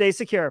time, stay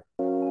secure.